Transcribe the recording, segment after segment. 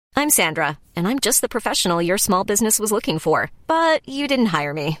I'm Sandra, and I'm just the professional your small business was looking for. But you didn't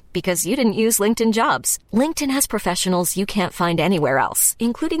hire me because you didn't use LinkedIn Jobs. LinkedIn has professionals you can't find anywhere else,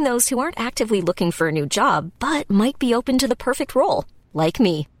 including those who aren't actively looking for a new job, but might be open to the perfect role, like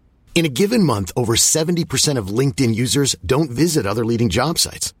me. In a given month, over 70% of LinkedIn users don't visit other leading job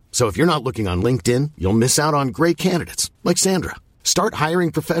sites. So if you're not looking on LinkedIn, you'll miss out on great candidates, like Sandra. Start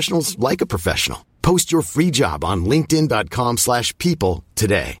hiring professionals like a professional. Post your free job on linkedin.com/people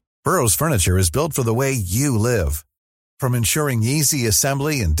today. Burrow's furniture is built for the way you live. From ensuring easy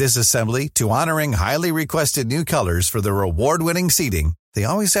assembly and disassembly to honoring highly requested new colors for their award-winning seating, they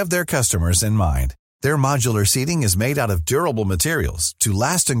always have their customers in mind. Their modular seating is made out of durable materials to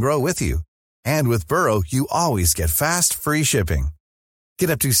last and grow with you. And with Burrow, you always get fast, free shipping.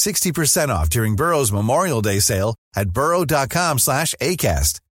 Get up to 60% off during Burrow's Memorial Day sale at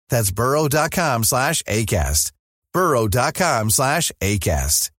burrow.com/ACAST. That's burrow.com/ACAST.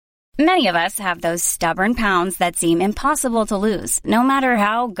 burrow.com/ACAST. Many of us have those stubborn pounds that seem impossible to lose, no matter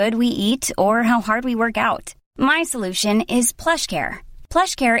how good we eat or how hard we work out. My solution is PlushCare.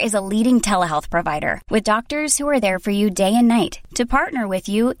 PlushCare is a leading telehealth provider with doctors who are there for you day and night to partner with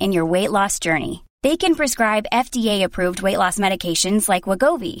you in your weight loss journey. They can prescribe FDA-approved weight loss medications like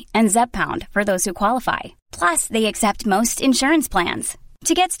Wegovy and Zepbound for those who qualify. Plus, they accept most insurance plans.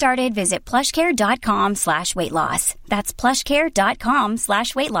 To get started, visit plushcare.com/weightloss. That's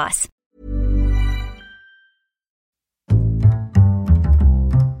plushcare.com/weightloss.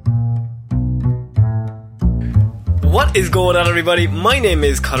 What is going on, everybody? My name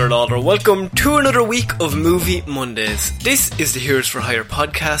is Conor Lauder. Welcome to another week of Movie Mondays. This is the Heroes for Hire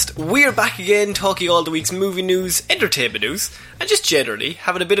podcast. We're back again talking all the week's movie news, entertainment news, and just generally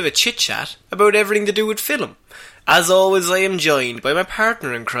having a bit of a chit-chat about everything to do with film. As always, I am joined by my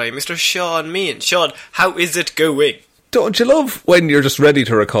partner in crime, Mr. Sean Meehan. Sean, how is it going? Don't you love when you're just ready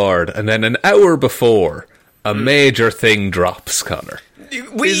to record and then an hour before a major thing drops, Connor?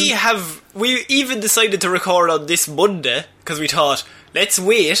 We even decided to record on this Monday because we thought, let's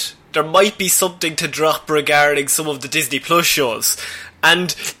wait, there might be something to drop regarding some of the Disney Plus shows.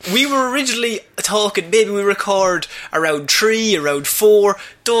 And we were originally talking, maybe we record around 3, around 4,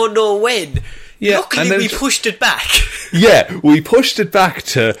 don't know when. Yeah, luckily we pushed it back. Yeah, we pushed it back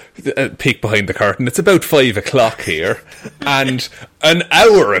to peek behind the curtain. It's about 5 o'clock here, and an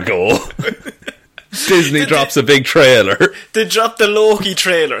hour ago Disney drops a big trailer. They dropped the Loki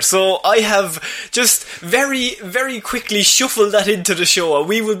trailer. So I have just very, very quickly shuffled that into the show. And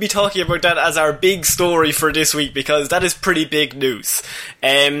we will be talking about that as our big story for this week, because that is pretty big news.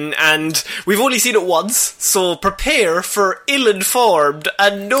 And we've only seen it once, so prepare for ill-informed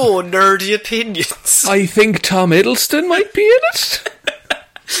and no nerdy opinions. I think Tom Hiddleston might be in it.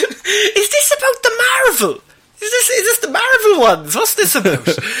 Is this about the Marvel? Is this the Marvel ones? What's this about?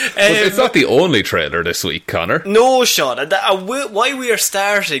 It's not the only trailer this week, Connor. No, Sean. And why we are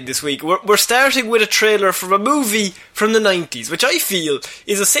starting this week, we're starting with a trailer from a movie from the 90s, which I feel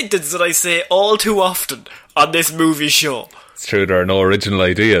is a sentence that I say all too often on this movie show. It's true, there are no original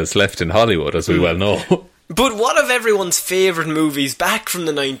ideas left in Hollywood, as we well know. But one of everyone's favourite movies back from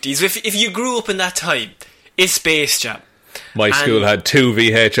the 90s, if you grew up in that time, is Space Jam. My school had 2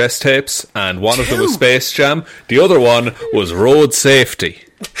 VHS tapes, and one of them was Space Jam. The other one was Road Safety.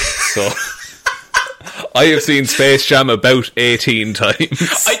 So I have seen Space Jam about 18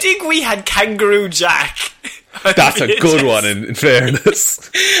 times. I think we had Kangaroo Jack. That's a good one, in fairness.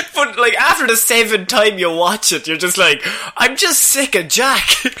 But like after the 7th time you watch it, you're just like, I'm just sick of Jack.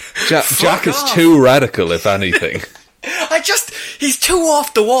 Jack is too radical, if anything. He's too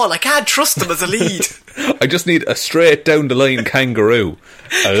off the wall. I can't trust him as a lead. I just need a straight down the line kangaroo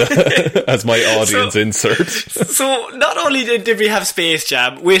as my audience insert. So not only did we have Space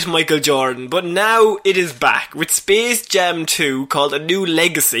Jam with Michael Jordan, but now it is back with Space Jam 2 called A New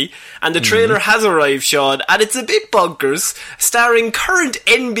Legacy, and the trailer has arrived, Sean, and it's a bit bonkers, starring current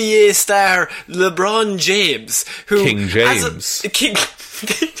NBA star LeBron James, who King James.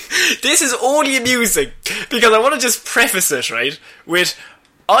 This is only amusing because I want to just preface it, right, with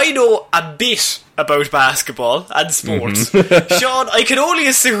I know a bit about basketball and sports. Sean, I can only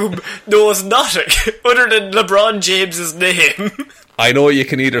assume, knows nothing other than LeBron James's name. I know you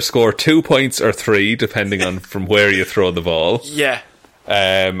can either score 2 points or 3, depending on from where you throw the ball. Yeah.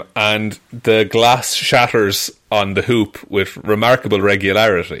 And the glass shatters on the hoop with remarkable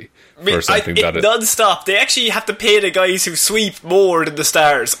regularity. Non-stop. They actually have to pay the guys who sweep more than the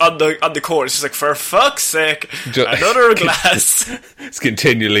stars on the court. It's just like, for fuck's sake, another glass. It's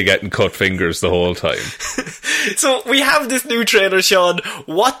continually getting cut fingers the whole time. So we have this new trailer, Sean.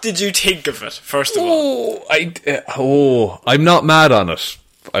 What did you think of it, first of all? I'm not mad on it.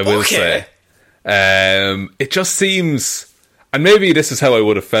 I will say. It just seems, and maybe this is how I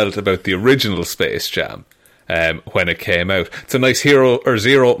would have felt about the original Space Jam when it came out. It's a nice Hero or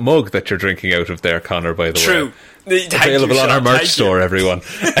Zero mug that you're drinking out of there, Connor, by the way. True. Available on our merch store, everyone.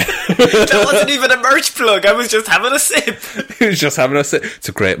 That wasn't even a merch plug. I was just having a sip. He was just having a sip. It's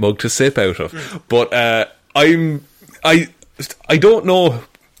a great mug to sip out of. But I don't know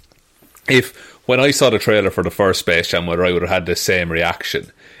if when I saw the trailer for the first Space Jam whether I would have had the same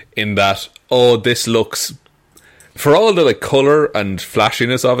reaction. In that, this looks, for all the colour and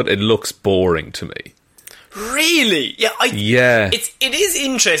flashiness of it, it looks boring to me. Really? Yeah. It is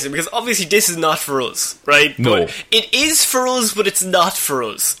interesting because obviously this is not for us, right? No. But it is for us, but it's not for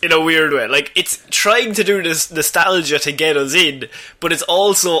us in a weird way. It's trying to do this nostalgia to get us in, but it's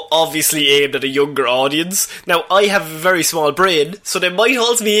also obviously aimed at a younger audience. Now, I have a very small brain, so they might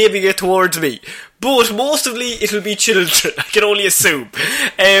also be aiming it towards me. But mostly it'll be children, I can only assume.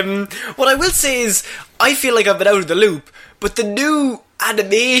 What I will say is, I feel like I've been out of the loop, but the new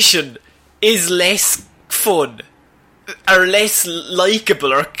animation is less fun or less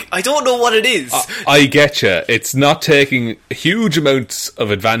likeable, or I don't know what it is. I get you. It's not taking huge amounts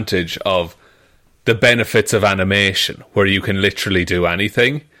of advantage of the benefits of animation where you can literally do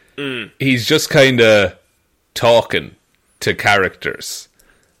anything. He's just kind of talking to characters.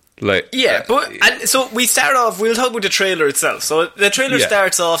 So we start off, we'll talk about the trailer itself. So the trailer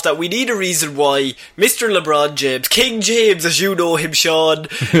starts off that we need a reason why Mr. LeBron James, King James as you know him, Sean,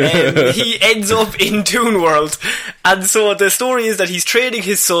 he ends up in Toon World. And so the story is that he's training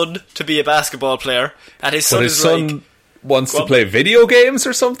his son to be a basketball player, and his son wants to play video games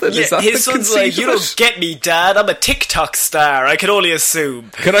or something? Yeah, is that his son's like, you don't get me, Dad, I'm a TikTok star, I can only assume.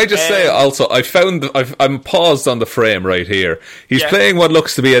 Can I just say also, I'm paused on the frame right here. He's playing what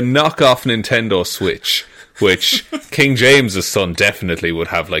looks to be a knockoff Nintendo Switch, which King James's son definitely would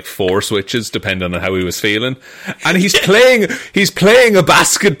have 4 Switches depending on how he was feeling. And he's playing a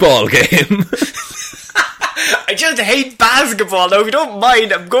basketball game. I just hate basketball. Now, if you don't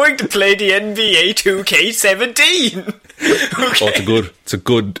mind, I'm going to play the NBA 2K17. Okay. It's a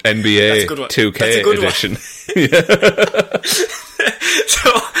good NBA 2K edition.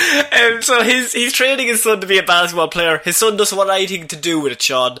 So he's training his son to be a basketball player. His son doesn't want anything to do with it,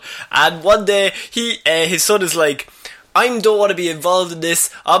 Sean. And one day, his son is like, I don't want to be involved in this.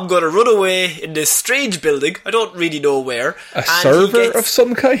 I'm going to run away in this strange building. I don't really know where. A server of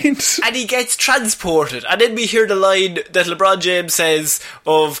some kind? And he gets transported. And then we hear the line that LeBron James says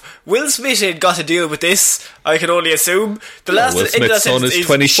of, Will Smith ain't got to deal with this, I can only assume. The last Will Smith's son is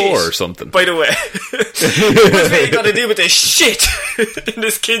 24 or something. By the way. Will Smith ain't got to deal with this shit in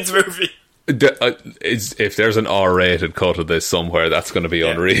this kid's movie. If there's an R-rated cut of this somewhere, that's going to be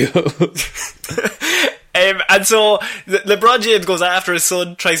unreal. And so LeBron James goes after his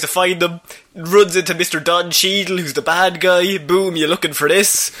son, tries to find him, runs into Mr. Don Cheadle, who's the bad guy. Boom, you looking for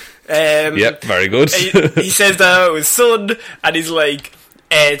this? Yep, very good. He says that to his son, and he's like,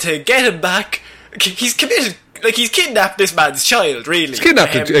 to get him back, he's committed, he's kidnapped this man's child, really. He's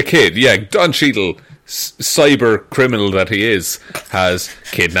kidnapped a kid, yeah. Don Cheadle, cyber criminal that he is, has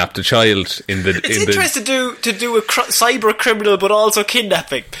kidnapped a child It's interesting to do a cyber criminal but also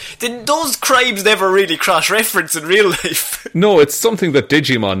kidnapping. Those crimes never really cross-reference in real life. No, it's something that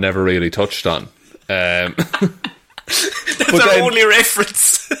Digimon never really touched on. That's our only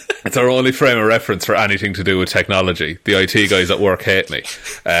reference. It's our only frame of reference for anything to do with technology. The IT guys at work hate me.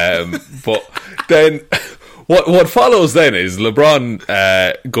 But then what follows then is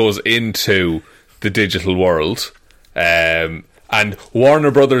LeBron goes into the digital world, and Warner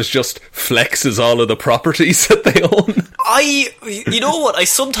Brothers just flexes all of the properties that they own. You know what? I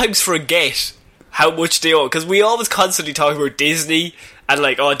sometimes forget how much they own, because we always constantly talk about Disney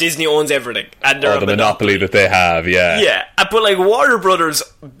and Disney owns everything, and they're the monopoly that they have, yeah. But Warner Brothers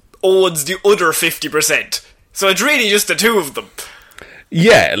owns the other 50%, so it's really just the two of them.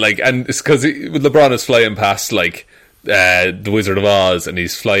 Yeah, and it's because LeBron is flying past The Wizard of Oz, and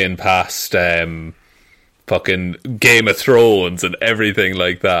he's flying past fucking Game of Thrones and everything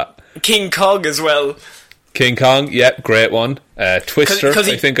like that. King Kong as well. King Kong, yep, great one. Twister,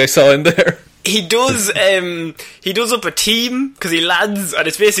 I think I saw in there. He does up a team because he lands, and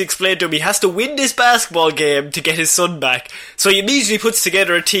it's basically explained to him he has to win this basketball game to get his son back. So he immediately puts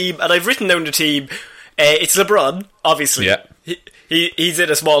together a team, and I've written down the team. It's LeBron, obviously. Yeah. He's in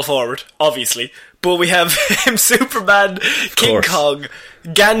a small forward, obviously. But we have Superman, King Kong,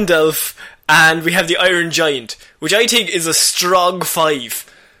 Gandalf, and we have the Iron Giant, which I think is a strong 5.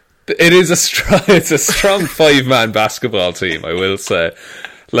 It is it's a strong 5-man basketball team, I will say.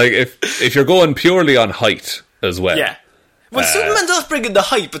 If you're going purely on height as well. Yeah. Well, Superman's not bringing the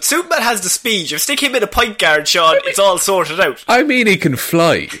hype, but Superman has the speed. If stick him in a point guard, Sean, it's all sorted out. I mean, he can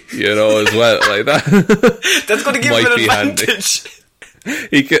fly, as well, like that. That's going to give him an advantage.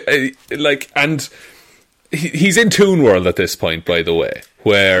 He can, and he's in Toon World at this point, by the way,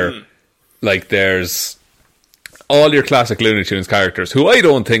 where, there's all your classic Looney Tunes characters, who I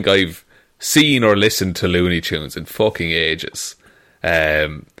don't think I've seen or listened to Looney Tunes in fucking ages.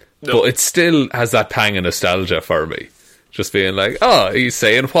 No. But it still has that pang of nostalgia for me. Just being like, oh, he's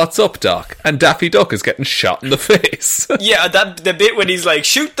saying, "What's up, Doc?" And Daffy Duck is getting shot in the face. Yeah, the bit when he's like,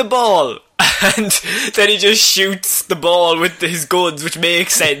 "Shoot the ball," and then he just shoots the ball with his guns, which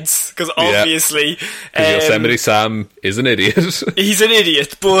makes sense, because obviously... Yosemite Sam is an idiot. He's an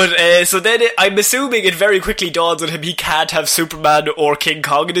idiot, but so then I'm assuming it very quickly dawns on him he can't have Superman or King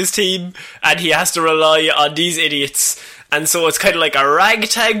Kong in his team, and he has to rely on these idiots. And so it's kind of like a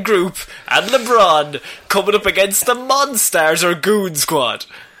ragtag group and LeBron coming up against the Monsters or Goon Squad.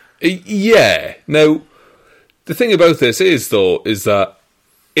 Yeah. Now, the thing about this is that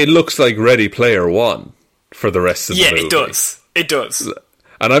it looks like Ready Player One for the rest of the movie. Yeah, it does.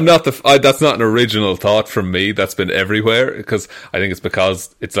 And I'm not that's not an original thought from me. That's been everywhere, because I think it's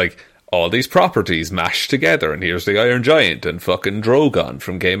because it's like all these properties mashed together, and here's the Iron Giant and fucking Drogon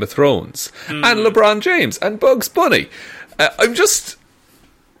from Game of Thrones and LeBron James and Bugs Bunny. I'm just...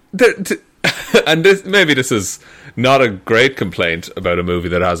 and maybe this is not a great complaint about a movie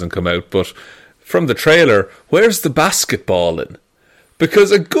that hasn't come out, but from the trailer, where's the basketballing?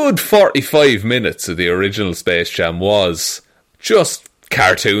 Because a good 45 minutes of the original Space Jam was just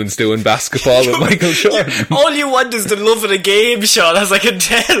cartoons doing basketball with Michael Jordan. All you want is the love of the game, Sean, as I can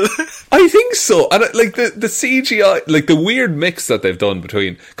tell. I think so. And the CGI, the weird mix that they've done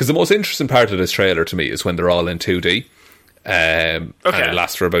between... Because the most interesting part of this trailer to me is when they're all in 2D. And it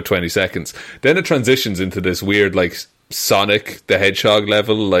lasts for about 20 seconds. Then it transitions into this weird, Sonic the Hedgehog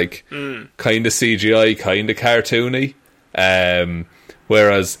level, kind of CGI, kind of cartoony.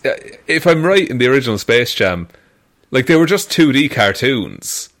 Whereas, if I'm right, in the original Space Jam, they were just 2D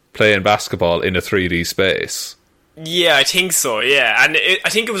cartoons playing basketball in a 3D space. Yeah, I think so, yeah. And I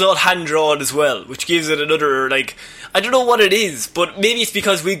think it was all hand-drawn as well, which gives it another, I don't know what it is, but maybe it's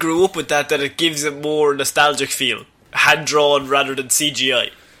because we grew up with that it gives it more nostalgic feel. Hand-drawn rather than CGI.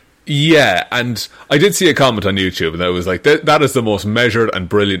 Yeah, and I did see a comment on YouTube, and that was like, that is the most measured and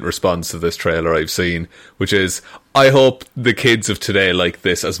brilliant response to this trailer I've seen, which is, I hope the kids of today like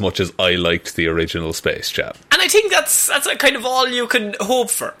this as much as I liked the original Space Jam. And I think that's kind of all you can hope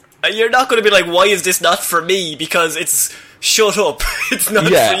for. You're not going to be like, why is this not for me? Because it's... Shut up. It's not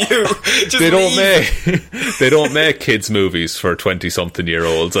for you. Just they don't make kids movies for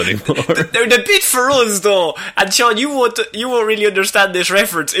 20-something-year-olds anymore. The bit for us, though, and Sean, you won't really understand this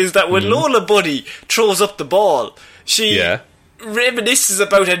reference, is that when Lola Bunny throws up the ball, she reminisces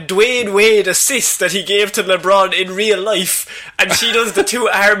about a Dwayne Wade assist that he gave to LeBron in real life, and she does the two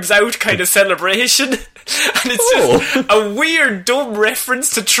arms out kind of celebration. And it's just a weird, dumb reference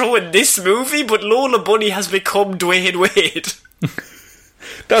to throw in this movie, but Lola Bunny has become Dwayne Wade.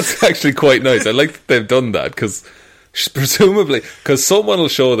 That's actually quite nice. I like that they've done that, because presumably, because someone will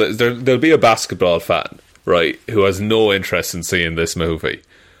show that there'll be a basketball fan, right, who has no interest in seeing this movie,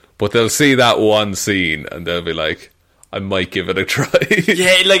 but they'll see that one scene and they'll be like, I might give it a try.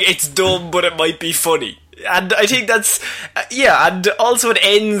 Yeah, it's dumb, but it might be funny. And I think that's... and also it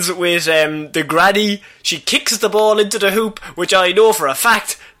ends with the granny. She kicks the ball into the hoop, which I know for a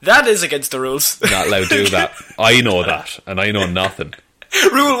fact, that is against the rules. Not allowed to do that. I know that, and I know nothing.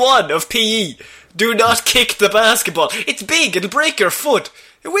 Rule 1 of PE. Do not kick the basketball. It's big, it'll break your foot.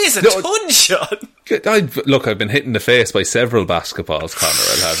 It weighs a ton, Sean. Look, I've been hit in the face by several basketballs, Connor,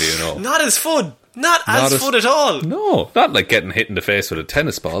 I'll have you know. Not as fun. Not as fun at all. No, not like getting hit in the face with a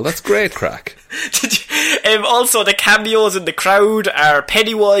tennis ball. That's great crack. Also, the cameos in the crowd are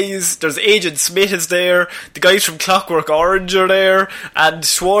Pennywise, there's Agent Smith is there, the guys from Clockwork Orange are there, and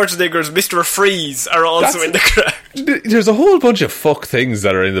Schwarzenegger's Mr. Freeze are also in the crowd. There's a whole bunch of fuck things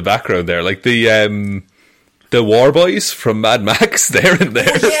that are in the background there, like the War Boys from Mad Max, they're in there.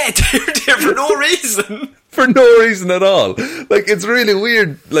 Oh yeah, they're there for no reason. For no reason at all. It's really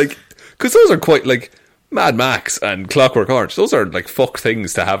weird, because those are quite, Mad Max and Clockwork Orange, those are, fuck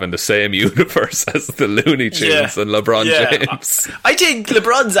things to have in the same universe as the Looney Tunes and LeBron James. I think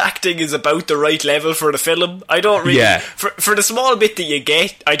LeBron's acting is about the right level for the film. I don't really... Yeah. For the small bit that you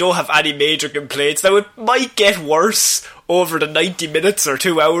get, I don't have any major complaints. Now, it might get worse over the 90 minutes or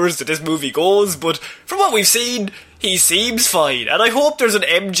 2 hours that this movie goes, but from what we've seen, he seems fine. And I hope there's an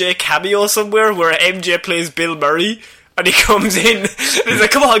MJ cameo somewhere where MJ plays Bill Murray. And he comes in and he's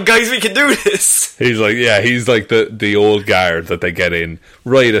like, come on guys, we can do this. He's like the old guard that they get in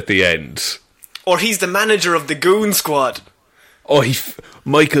right at the end. Or he's the manager of the goon squad. Oh,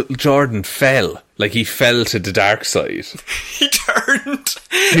 Michael Jordan fell. Like, he fell to the dark side. He turned.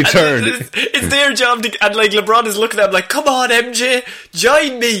 It's their job to... And, like, LeBron is looking at him like, come on, MJ,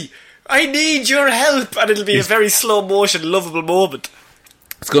 join me. I need your help. And it'll be a very slow motion, lovable moment.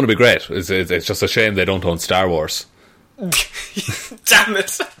 It's going to be great. It's just a shame they don't own Star Wars. Damn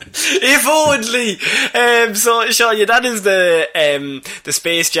it! If only. So Sean, yeah, that is the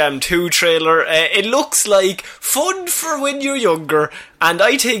Space Jam 2 trailer. It looks like fun for when you're younger, and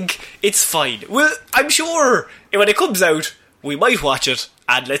I think it's fine. Well, I'm sure when it comes out, we might watch it,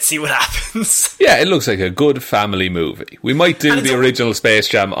 and let's see what happens. Yeah, it looks like a good family movie. We might do the original Space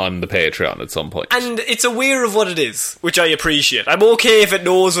Jam on the Patreon at some point. And it's aware of what it is, which I appreciate. I'm okay if it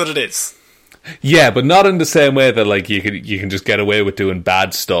knows what it is. Yeah, but not in the same way that, like, you can just get away with doing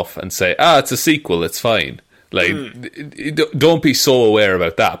bad stuff and say, it's a sequel, it's fine. Like, don't be so aware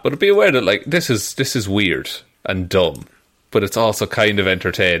about that, but be aware that, like, this is weird and dumb, but it's also kind of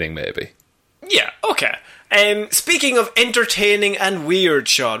entertaining, maybe. Yeah, okay. Speaking of entertaining and weird,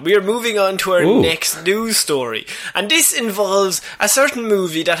 Sean, we are moving on to our next news story. And this involves a certain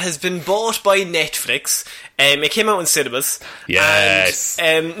movie that has been bought by Netflix. It came out in cinemas. Yes.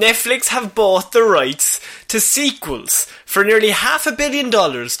 And Netflix have bought the rights to sequels for nearly $500 million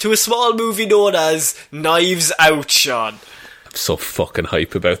to a small movie known as Knives Out, Sean. So fucking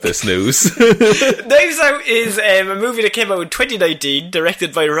hype about this news. Knives Out is a movie that came out in 2019,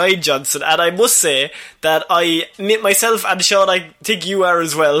 directed by Rian Johnson, and I must say that myself and Sean, I think you are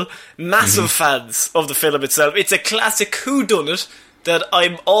as well, massive fans of the film itself. It's a classic whodunit that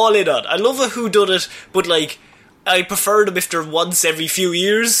I'm all in on. I love a whodunit, but like, I prefer them if they're once every few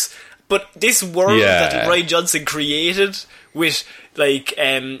years. But this world that Rian Johnson created with, like,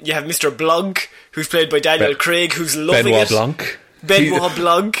 you have Mr. Blanc, who's played by Daniel Craig, who's loving Benoit Blanc. Benoit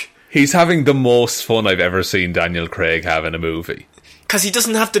Blanc. He's having the most fun I've ever seen Daniel Craig have in a movie. Because he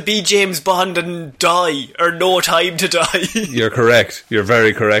doesn't have to be James Bond and die, or no time to die. You're correct. You're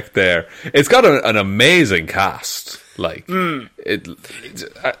very correct there. It's got an amazing cast. Like, I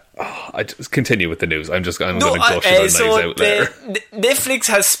just continue with the news. I'm going to gush about Knives Out later. Netflix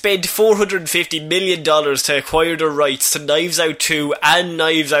has spent $450 million to acquire the rights to Knives Out 2 and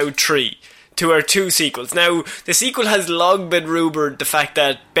Knives Out 3, to our two sequels. Now, the sequel has long been rumoured the fact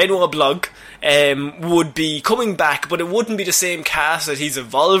that Benoit Blanc would be coming back, but it wouldn't be the same cast that he's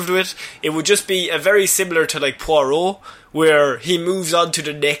involved with. It would just be a very similar to, like, Poirot, where he moves on to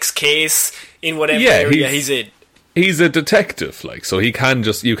the next case in whatever area he's in. He's a detective, like, so you can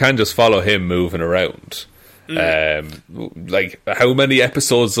just follow him moving around. Like, how many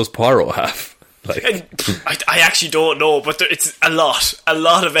episodes does Poirot have? Like, I actually don't know, but it's a lot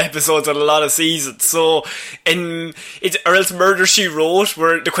of episodes and a lot of seasons. So, or else Murder, She Wrote,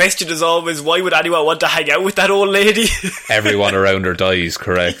 where the question is always, why would anyone want to hang out with that old lady? Everyone around her dies,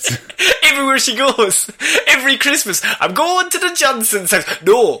 correct? Everywhere she goes, every Christmas, I'm going to the Johnson's house.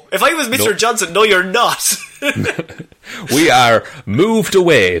 No, if I was Mr. Johnson, no, you're not. We are moved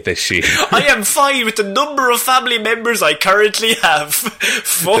away this year. I am fine with the number of family members I currently have.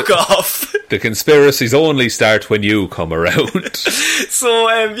 Fuck off. The conspiracies only start when you come around. So,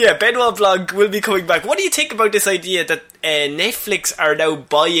 Benoit Blanc will be coming back. What do you think about this idea that Netflix are now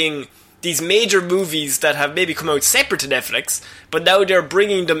buying these major movies that have maybe come out separate to Netflix, but now they're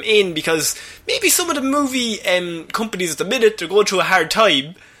bringing them in because maybe some of the movie companies at the minute, they're going through a hard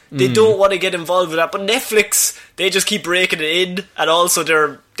time. They don't want to get involved with that, but Netflix, they just keep breaking it in, and also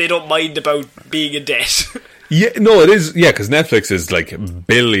they don't mind about being in debt. Yeah, no, it is, because Netflix is like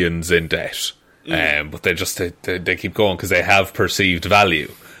billions in debt, but they keep going because they have perceived value.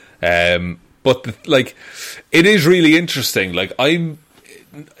 But it is really interesting. Like,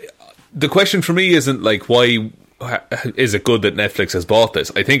 the question for me isn't like, why is it good that Netflix has bought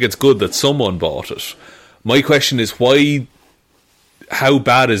this? I think it's good that someone bought it. My question is, how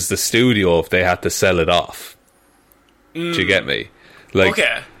bad is the studio if they had to sell it off? Do you get me? Like,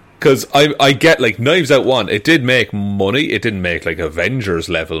 okay. Because I get, like, Knives Out 1, it did make money. It didn't make, like, Avengers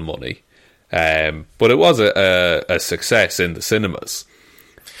level money. But it was a success in the cinemas.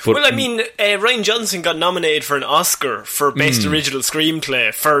 But, well, I mean, Rian Johnson got nominated for an Oscar for Best Original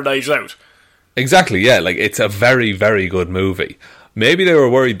Screenplay for Knives Out. Exactly, yeah. Like, it's a very, very good movie. Maybe they were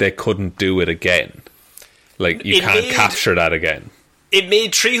worried they couldn't do it again. Like, you can't capture that again. It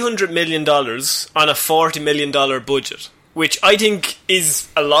made $300 million on a $40 million budget, which I think is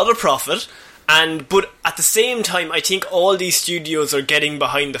a lot of profit. But at the same time, I think all these studios are getting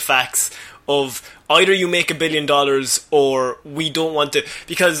behind the facts of either you make $1 billion or we don't want to.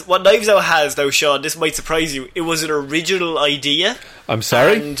 Because what Knives Out has now, Sean, this might surprise you, it was an original idea. I'm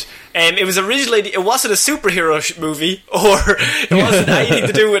sorry? And it was an original idea. It wasn't a superhero movie, or it wasn't anything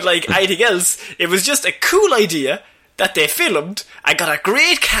to do with like anything else. It was just a cool idea that they filmed and got a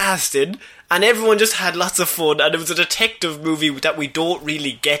great cast in, and everyone just had lots of fun, and it was a detective movie that we don't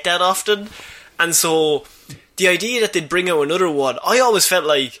really get that often. And so the idea that they'd bring out another one, I always felt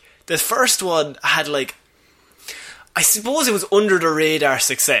like the first one had like, I suppose it was under the radar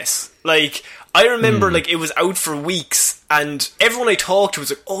success. Like, I remember like it was out for weeks, and everyone I talked to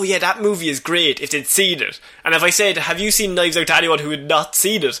was like, oh yeah, that movie is great, if they'd seen it. And if I said, have you seen Knives Out to anyone who had not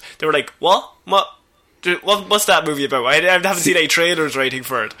seen it, they were like, what's that movie about? I haven't seen any trailers or anything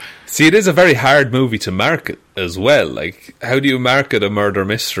for it. See, it is a very hard movie to market as well. Like, how do you market a murder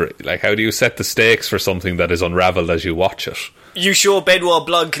mystery? Like, how do you set the stakes for something that is unravelled as you watch it? You show Benoit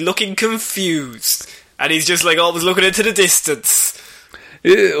Blanc looking confused, and he's just like always looking into the distance.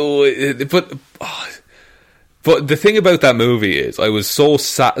 But the thing about that movie is, I was so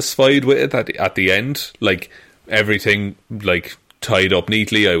satisfied with it at the end. Like, everything like tied up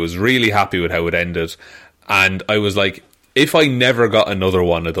neatly. I was really happy with how it ended, and I was like, if I never got another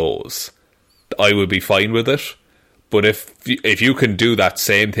one of those, I would be fine with it. But if you can do that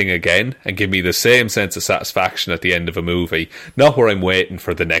same thing again and give me the same sense of satisfaction at the end of a movie, not where I'm waiting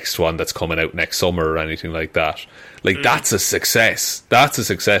for the next one that's coming out next summer or anything like that, like that's a success. That's a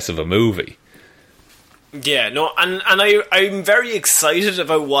success of a movie. Yeah, no, and I'm very excited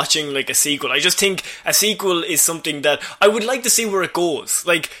about watching like a sequel. I just think a sequel is something that I would like to see where it goes.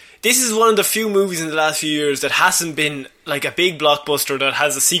 Like, this is one of the few movies in the last few years that hasn't been like a big blockbuster that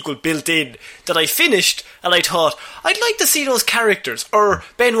has a sequel built in, that I finished and I thought, I'd like to see those characters, or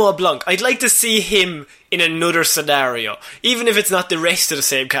Benoit Blanc, I'd like to see him in another scenario, even if it's not the rest of the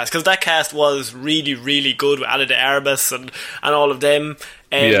same cast, because that cast was really, really good with Ana de Armas and all of them.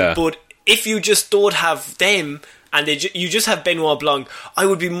 But if you just don't have them, and you just have Benoit Blanc, I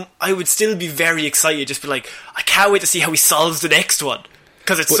would still be very excited, just be like, I can't wait to see how he solves the next one,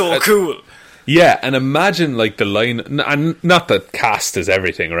 because it's so cool. Yeah, and imagine like the line, and not that cast is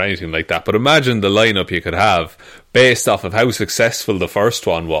everything or anything like that, but imagine the lineup you could have based off of how successful the first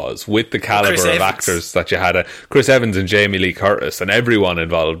one was, with the caliber of actors that you had, Chris Evans and Jamie Lee Curtis and everyone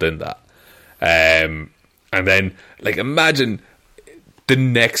involved in that. And then, like, imagine the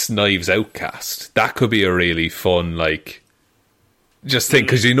next Knives Out cast. That could be a really fun, like, just think,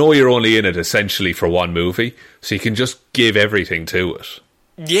 because you know you're only in it essentially for one movie, so you can just give everything to it.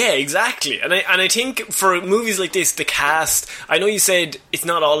 Yeah, exactly. And I think for movies like this, the cast, I know you said it's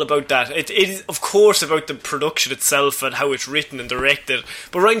not all about that. It is, of course, about the production itself and how it's written and directed.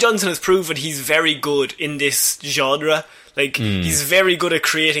 But Rian Johnson has proven he's very good in this genre. Like, he's very good at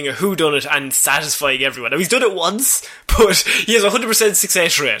creating a whodunit and satisfying everyone. Now, he's done it once, but he has a 100%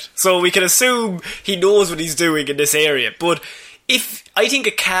 success rate. So we can assume he knows what he's doing in this area. But I think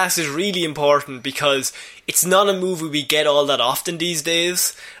a cast is really important, because it's not a movie we get all that often these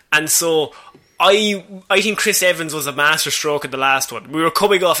days. And so I think Chris Evans was a masterstroke in the last one. We were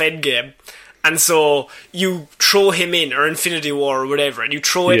coming off Endgame, and so you throw him in, or Infinity War or whatever, and you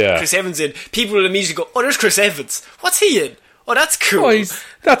throw Chris Evans in, people will immediately go, oh, there's Chris Evans, what's he in? Oh, that's cool. Oh,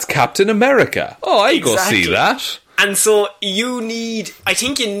 that's Captain America. Oh, I'd go see that. And so I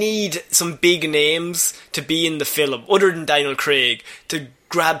think you need some big names to be in the film, other than Daniel Craig, to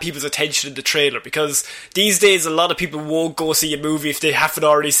grab people's attention in the trailer, because these days a lot of people won't go see a movie if they haven't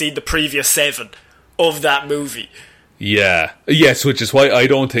already seen the previous 7 of that movie. Yeah. Yes, which is why I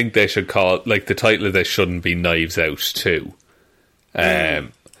don't think they should call, like, the title of this shouldn't be Knives Out 2.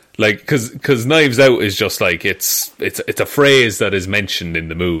 Like, because Knives Out is just like, it's a phrase that is mentioned in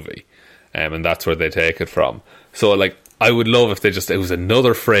the movie, and that's where they take it from. So, like, I would love if it was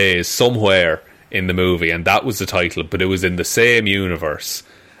another phrase somewhere in the movie, and that was the title, but it was in the same universe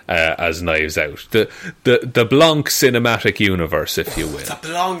as Knives Out. The Blanc cinematic universe, if you will. The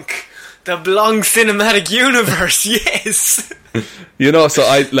Blanc cinematic universe, yes. You know, so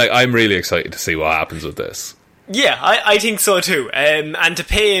I'm really excited to see what happens with this. Yeah, I think so too. And to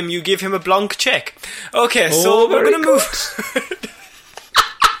pay him, you give him a Blanc check. Okay, so we're going to move.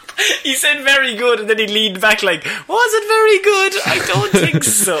 He said very good, and then he leaned back like, was it very good? I don't think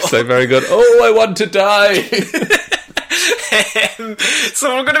so. Said very good. Oh, I want to die.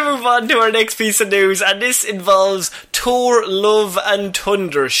 So we're going to move on to our next piece of news, and this involves Thor: Love and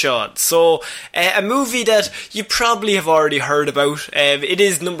Thunder, Sean. So a movie that you probably have already heard about. It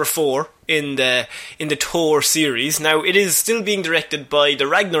is number 4 in the Thor series. Now, it is still being directed by the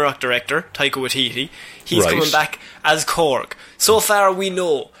Ragnarok director, Taika Waititi. He's coming back as Korg. So far, we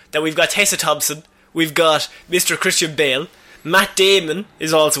know that we've got Tessa Thompson, we've got Mr. Christian Bale, Matt Damon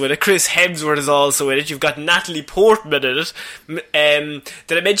is also in it, Chris Hemsworth is also in it, you've got Natalie Portman in it,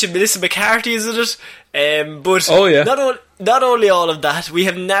 did I mention Melissa McCarthy is in it? But oh, yeah. Not only all of that, we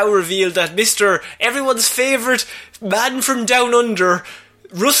have now revealed that Mr. Everyone's favourite man from Down Under,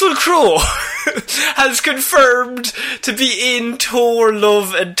 Russell Crowe, has confirmed to be in Thor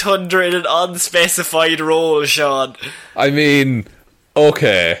Love and Thunder in an unspecified role, Sean. I mean,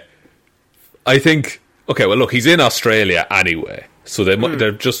 okay. I think... Okay, well, look, he's in Australia anyway, so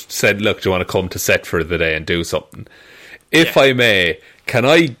they've just said, look, do you want to come to set for the day and do something? If I may, can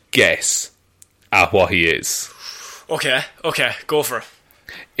I guess at what he is? Okay, go for it.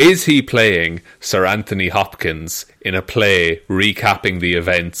 Is he playing Sir Anthony Hopkins in a play recapping the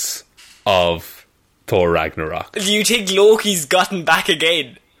events of Thor Ragnarok? Do you think Loki's gotten back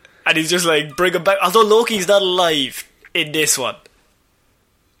again? And he's just like, bring him back? Although Loki's not alive in this one.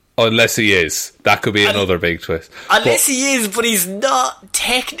 Unless he is. That could be another big twist. Unless he is, but he's not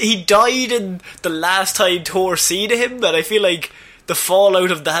he died in the last time Thor seen him, and I feel like the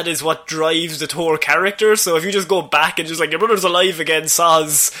fallout of that is what drives the Thor character. So if you just go back and just like, your brother's alive again,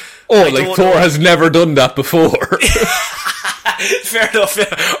 Soz. Oh, like Thor has never done that before. Fair enough,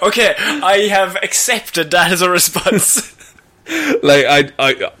 yeah. Okay, I have accepted that as a response. Like,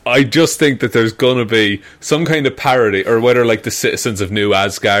 I just think that there's gonna be some kind of parody, or whether like the citizens of New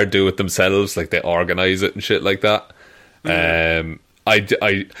Asgard do it themselves, like they organise it and shit like that.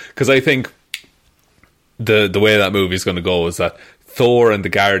 Because I think the way that movie's going to go is that Thor and the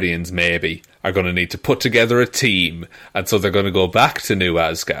Guardians maybe are going to need to put together a team, and so they're going to go back to New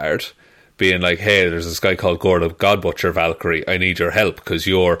Asgard, being like, hey, there's this guy called God Butcher Valkyrie, I need your help because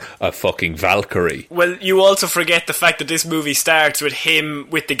you're a fucking Valkyrie. Well, you also forget the fact that this movie starts with him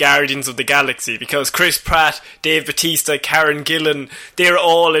with the Guardians of the Galaxy, because Chris Pratt, Dave Bautista, Karen Gillan, they're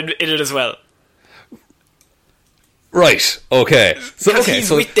all in it as well. Right, okay. So he's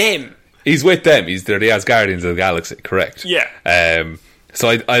with them. He's with them. They're the Asgardians of the Galaxy, correct? Yeah.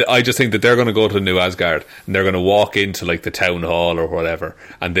 So I just think that they're going to go to New Asgard and they're going to walk into like the town hall or whatever,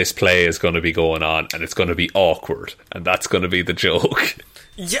 and this play is going to be going on and it's going to be awkward, and that's going to be the joke.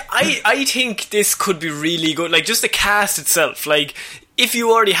 Yeah, I think this could be really good. Like, just the cast itself. Like, if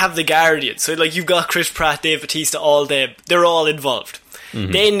you already have the Guardians, so like you've got Chris Pratt, Dave Bautista, all them, they're all involved.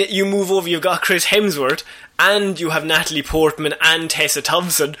 Mm-hmm. Then you move over, you've got Chris Hemsworth, and you have Natalie Portman and Tessa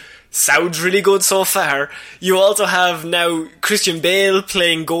Thompson. Sounds really good so far. You also have now Christian Bale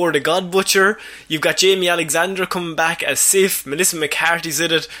playing Gore the God Butcher. You've got Jamie Alexander coming back as Sif. Melissa McCarthy's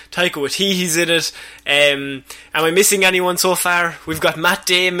in it. Taika Waititi's in it. Am I missing anyone so far? We've got Matt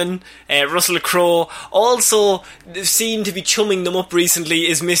Damon, Russell Crowe. Also seen to be chumming them up recently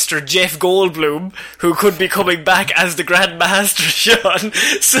is Mr. Jeff Goldblum, who could be coming back as the Grand Master, Sean.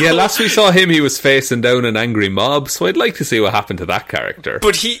 So, yeah, last we saw him, he was facing down an angry mob, so I'd like to see what happened to that character.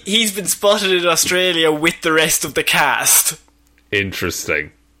 But he's been spotted in Australia with the rest of the cast.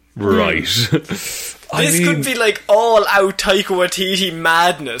 Interesting. Right. This could be like all out Taika Waititi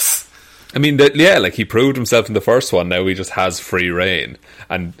madness. I mean, like he proved himself in the first one, now he just has free reign,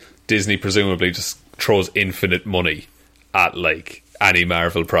 and Disney presumably just throws infinite money at like any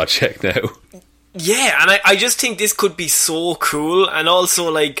Marvel project now. Yeah, and I just think this could be so cool, and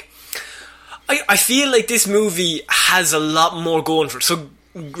also like I feel like this movie has a lot more going for it. So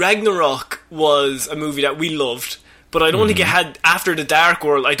Ragnarok was a movie that we loved, but I don't think it had, after the Dark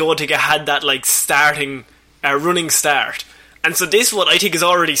World, I don't think it had that like running start. And so this one I think is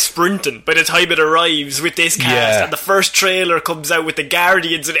already sprinting by the time it arrives with this cast, and the first trailer comes out with the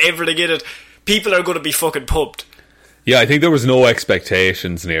Guardians and everything in it. People are going to be fucking pumped. Yeah, I think there was no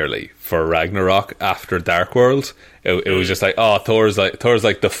expectations nearly for Ragnarok after Dark World. It was just like, oh, Thor's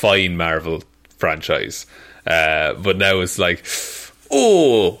like the fine Marvel franchise, but now it's like,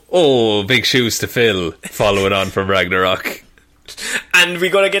 oh, big shoes to fill following on from Ragnarok. And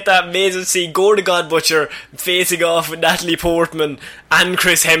we're going to get that amazing scene, Gore the God Butcher facing off with Natalie Portman and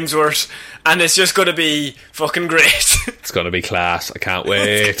Chris Hemsworth, and it's just going to be fucking great. It's going to be class. I can't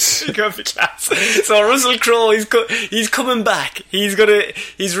wait. It's going to be class. So Russell Crowe, he's coming back. He's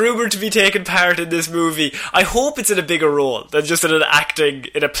rumoured to be taking part in this movie. I hope it's in a bigger role than just in an acting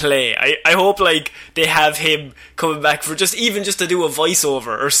in a play. I hope like they have him coming back for just to do a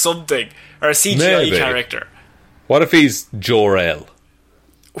voiceover or something, or a CGI character. What if he's Jor-El?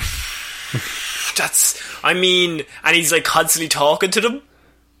 And he's like constantly talking to them.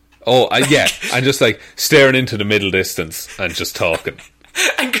 Oh, yeah, and just like staring into the middle distance and just talking.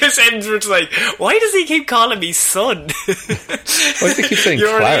 And Chris Hemsworth's like, why does he keep calling me son? Why does he keep saying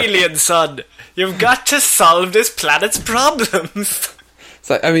You're Clark? an alien, son. You've got to solve this planet's problems.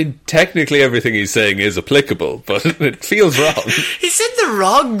 So, I mean, technically everything he's saying is applicable, but it feels wrong. He's in the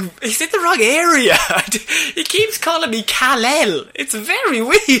wrong area. He keeps calling me Kal-El. It's very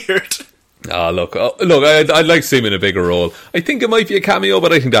weird. Look, I'd like to see him in a bigger role. I think it might be a cameo,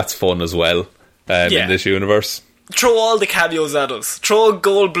 but I think that's fun as well in this universe. Throw all the cameos at us. Throw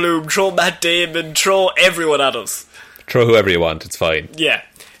Goldblum, throw Matt Damon, throw everyone at us. Throw whoever you want, it's fine. Yeah.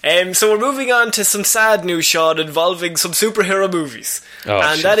 So we're moving on to some sad news, Sean, involving some superhero movies.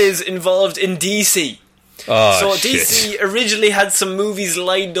 That is involved in DC. DC originally had some movies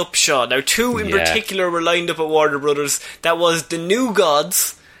lined up, Sean. Now, two in particular were lined up at Warner Brothers. That was The New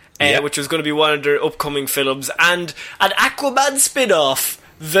Gods, which was going to be one of their upcoming films, and an Aquaman spin-off,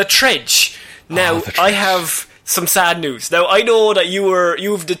 The Trench. Now, I have some sad news. Now, I know that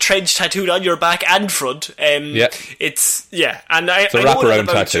you've the trench tattooed on your back and front. And I it's a wraparound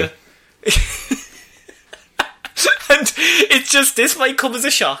tattoo. And it's just, this might come as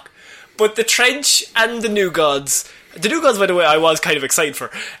a shock, but The Trench and The New Gods, by the way, I was kind of excited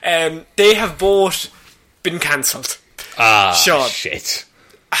for, they have both been cancelled. Sean, shit.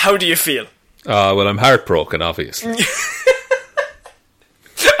 How do you feel? Well, I'm heartbroken, obviously.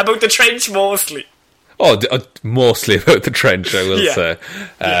 About The Trench mostly. Mostly about The Trench, I will say.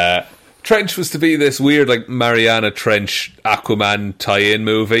 Trench was to be this weird, like, Mariana Trench Aquaman tie-in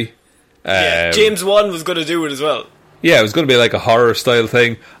movie. James Wan was going to do it as well. Yeah, it was going to be like a horror-style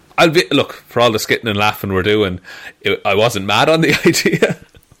thing. Look, for all the skitting and laughing we're doing, I wasn't mad on the idea.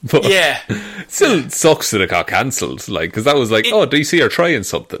 But it still sucks that it got cancelled, like, because that was like, DC are trying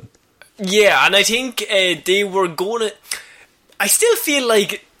something. Yeah, and I think they were going to... I still feel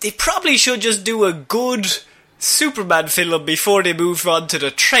like they probably should just do a good Superman film before they move on to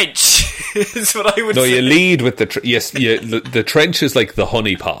The Trench. Is what I would say. No, you lead with the Trench is like the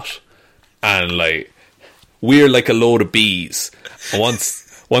honeypot, and like we're like a load of bees. And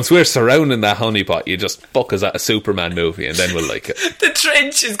once we're surrounding that honeypot, you just book us at a Superman movie, and then we'll like it. The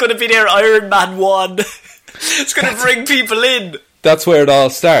Trench is going to be their Iron Man 1. It's going to bring people in. That's where it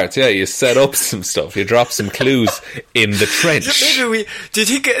all starts. Yeah, you set up some stuff. You drop some clues in The Trench. Do you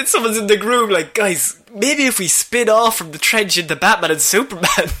think someone's in the group like, guys, maybe if we spin off from The Trench into Batman and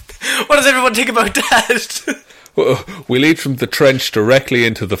Superman, what does everyone think about that? We lead from The Trench directly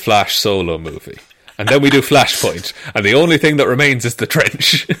into the Flash solo movie. And then we do Flashpoint. And the only thing that remains is The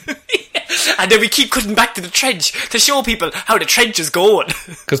Trench. And then we keep cutting back to The Trench to show people how The Trench is going.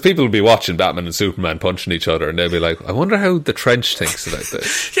 Because people will be watching Batman and Superman punching each other, and they'll be like, I wonder how The Trench thinks about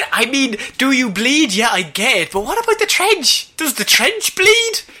this. Yeah, I mean, do you bleed? Yeah, I get it. But what about The Trench? Does The Trench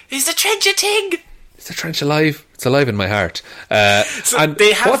bleed? Is The Trench a thing? Is The Trench alive? It's alive in my heart. So and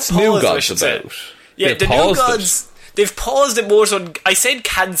they have what's paused, New Gods about? Yeah, the New Gods... They've paused it more so... I said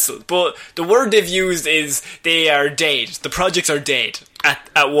cancelled, but the word they've used is they are dead. The projects are dead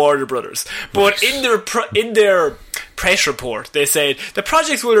at Warner Brothers. But in their press report, they said the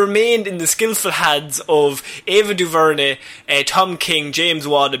projects will remain in the skillful hands of Ava DuVernay, Tom King, James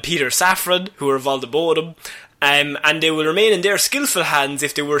Wan and Peter Safran, who are involved in both of them. And they will remain in their skillful hands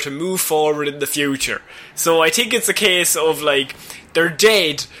if they were to move forward in the future. So I think it's a case of, like, they're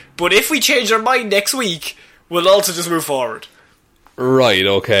dead, but if we change our mind next week... we'll also just move forward. Right,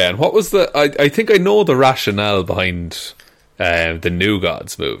 okay. And what was the... I think I know the rationale behind the New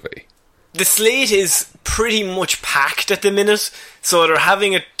Gods movie. The slate is pretty much packed at the minute, so they're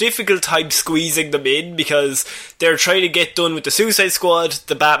having a difficult time squeezing them in because they're trying to get done with the Suicide Squad,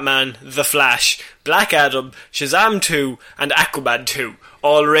 the Batman, the Flash, Black Adam, Shazam 2 and Aquaman 2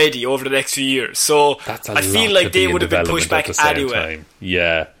 already over the next few years. So I feel like they would have been pushed back anyway.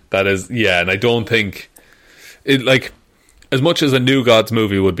 Yeah, that is... Yeah, and I don't think... It, like, as much as a New Gods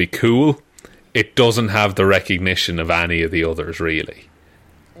movie would be cool, it doesn't have the recognition of any of the others, really.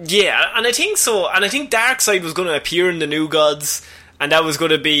 Yeah, and I think so. And I think Darkseid was going to appear in the New Gods, and that was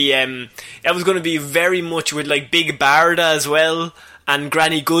going to be very much with like Big Barda as well, and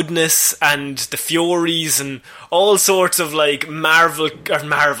Granny Goodness, and the Furies, and all sorts of like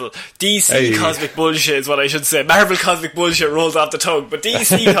DC cosmic bullshit is what I should say. Marvel cosmic bullshit rolls off the tongue, but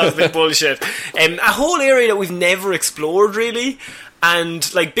DC cosmic bullshit. A whole area that we've never explored really.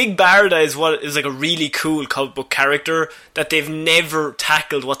 And like Big Barda is like a really cool comic book character that they've never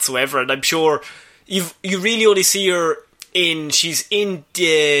tackled whatsoever, and I'm sure you really only see her she's in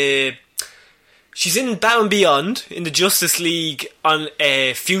Batman Beyond in the Justice League on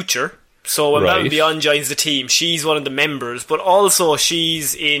Future, So when Right. Batman Beyond joins the team, she's one of the members, but also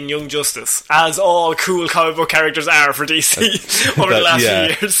she's in Young Justice, as all cool comic book characters are for DC over the last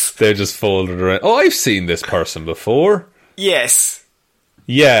few years. They're just folded around. Oh, I've seen this person before. Yes.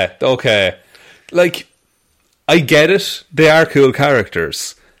 Yeah, okay. Like, I get it. They are cool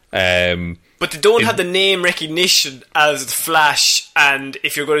characters. But they don't have the name recognition as the Flash, and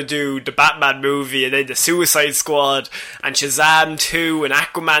if you're going to do the Batman movie and then the Suicide Squad and Shazam 2 and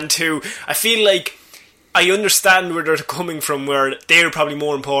Aquaman 2, I feel like I understand where they're coming from, where they're probably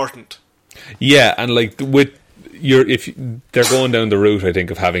more important. Yeah, and like if they're going down the route, I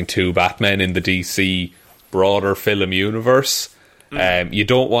think, of having two Batmen in the DC broader film universe, you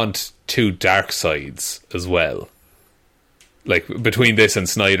don't want two dark sides as well. Like, between this and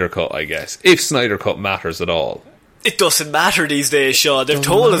Snyder Cut, I guess. If Snyder Cut matters at all. It doesn't matter these days, Sean. They've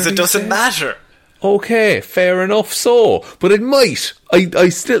told us it doesn't matter. Okay, fair enough so. But it might. I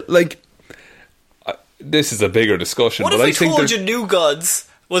still, like... this is a bigger discussion. What but if I told you New Gods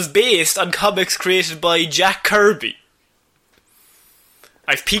was based on comics created by Jack Kirby?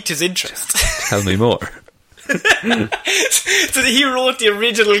 I've piqued his interest. Tell me more. So he wrote the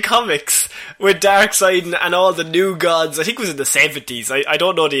original comics with Darkseid and all the New Gods. I think it was in the 70s. I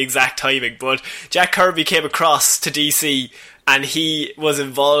don't know the exact timing, but Jack Kirby came across to DC and he was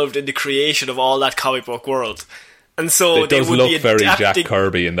involved in the creation of all that comic book world. And so it does they would look be very adapting... Jack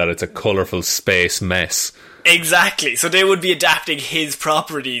Kirby in that it's a colourful space mess. Exactly. So they would be adapting his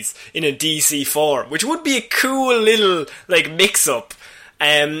properties in a DC form, which would be a cool little like mix-up.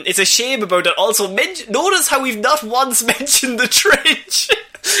 It's a shame about that. Also, notice how we've not once mentioned the trench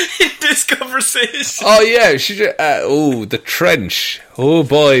in this conversation. Oh yeah, the trench. Oh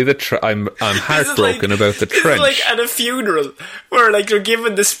boy, I'm heartbroken about the trench. It's like at a funeral where like you're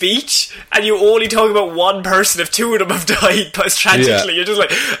given the speech and you only talk about one person if two of them have died. But tragically, you're just like,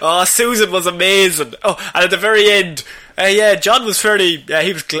 oh, Susan was amazing. Oh, and at the very end. John was fairly...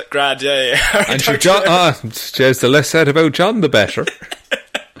 he was grand, yeah. And John... the less said about John, the better.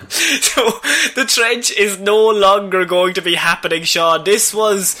 So, the trench is no longer going to be happening, Sean. This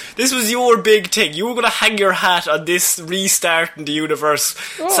was your big thing. You were going to hang your hat on this restart in the universe.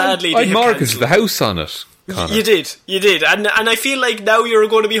 Sadly, I mortgaged the house on it, Connor. You did. And I feel like now you're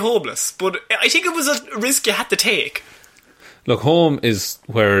going to be homeless. But I think it was a risk you had to take. Look, home is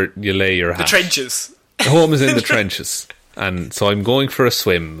where you lay your hat. The trenches. Home is in the trenches, and so I'm going for a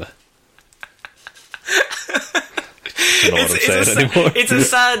swim. I don't know what I'm saying anymore.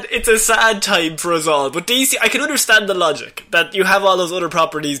 It's a sad time for us all. But DC, I can understand the logic that you have all those other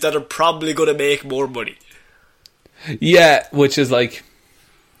properties that are probably going to make more money. Yeah, which is like,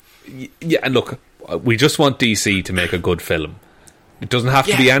 yeah, and look, we just want DC to make a good film. It doesn't have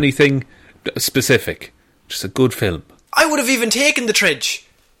to be anything specific, just a good film. I would have even taken the trench.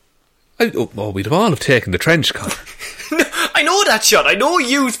 We'd all have taken the trench, Connor. No, I know that, Sean. I know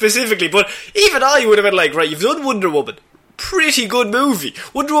you specifically, but even I would have been like, right, you've done Wonder Woman. Pretty good movie.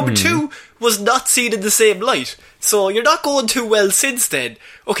 Wonder Woman 2 was not seen in the same light. So you're not going too well since then.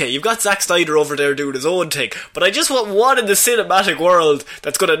 Okay, you've got Zack Snyder over there doing his own thing, but I just want one in the cinematic world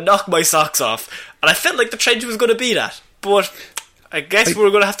that's going to knock my socks off. And I felt like the trench was going to be that. But I guess we're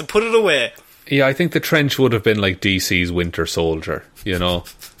going to have to put it away. Yeah, I think the trench would have been like DC's Winter Soldier, you know?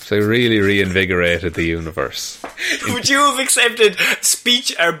 So they really reinvigorated the universe. Would you have accepted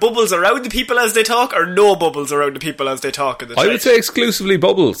speech or bubbles around the people as they talk, or no bubbles around the people as they talk in the trench? I would say exclusively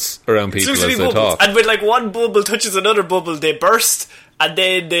bubbles around people as they talk. And when like one bubble touches another bubble, they burst, and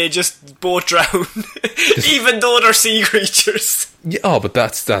then they just both drown, even though they're sea creatures. Yeah, but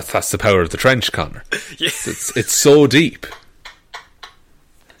that's the power of the trench, Connor. Yeah. It's so deep.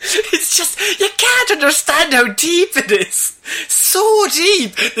 It's just, you can't understand how deep it is. So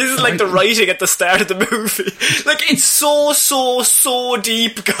deep. This is like the writing at the start of the movie. Like, it's so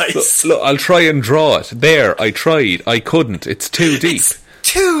deep, guys. Look, I'll try and draw it. There, I tried. I couldn't. It's too deep. It's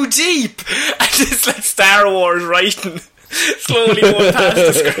too deep. And it's like Star Wars writing slowly going past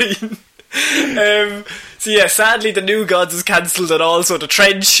the screen. So yeah, sadly the New Gods is cancelled, and also the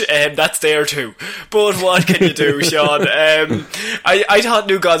trench, that's there too. But what can you do, Sean? I thought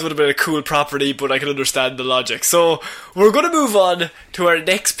New Gods would have been a cool property, but I can understand the logic. So we're going to move on to our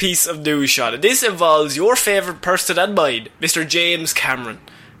next piece of news, Sean, and this involves your favourite person and mine, Mr. James Cameron.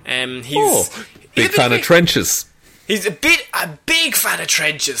 He's big fan of trenches. He's a big fan of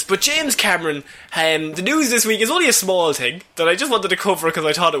trenches, but James Cameron, the news this week is only a small thing that I just wanted to cover because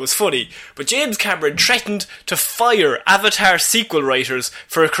I thought it was funny, but James Cameron threatened to fire Avatar sequel writers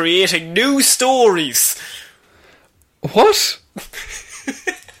for creating new stories. What?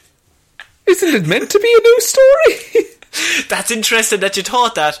 Isn't it meant to be a new story? That's interesting that you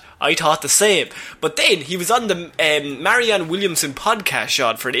thought that. I thought the same. But then he was on the Marianne Williamson podcast,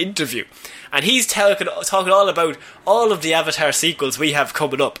 Sean, for an interview. And he's talking all about all of the Avatar sequels we have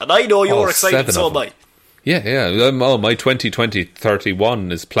coming up. And I know you're excited, so am I. Yeah. My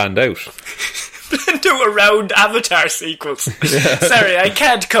 2020-31 is planned out. Do around Avatar sequels. Yeah. Sorry, I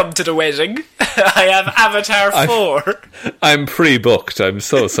can't come to the wedding. I have Avatar 4. I'm pre-booked, I'm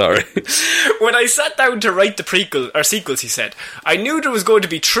so sorry. When I sat down to write the sequels, he said, I knew there was going to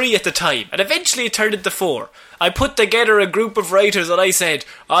be 3 at the time, and eventually it turned into 4. I put together a group of writers and I said,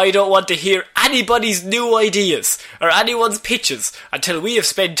 I don't want to hear anybody's new ideas or anyone's pitches until we have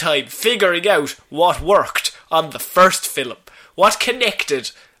spent time figuring out what worked on the first film, what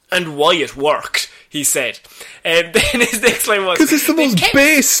connected and why it worked, he said. And then his next line was... Because it's the most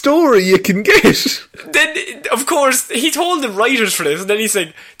base story you can get. Then, of course, he told the writers for this, and then he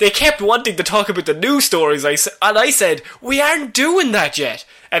said, they kept wanting to talk about the new stories, and I said, we aren't doing that yet.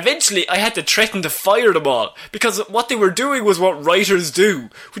 Eventually, I had to threaten to fire them all, because what they were doing was what writers do,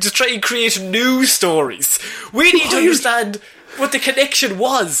 which is try and create new stories. We need to understand what the connection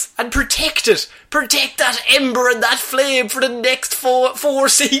was and protect it. Protect that ember and that flame for the next four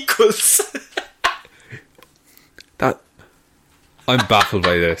sequels. I'm baffled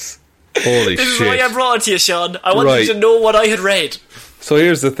by this. Holy shit. This is why I brought it to you, Sean. I wanted you to know what I had read. So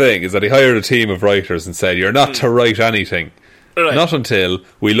here's the thing, is that he hired a team of writers and said, you're not to write anything. Right. Not until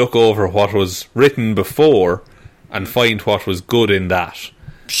we look over what was written before and find what was good in that.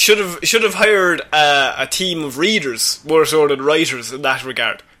 Should have hired a team of readers more so than writers in that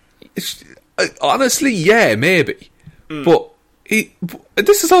regard. Honestly, yeah, maybe. But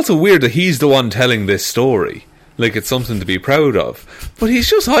this is also weird that he's the one telling this story. Like it's something to be proud of. But he's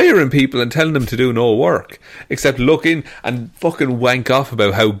just hiring people and telling them to do no work. Except looking and fucking wank off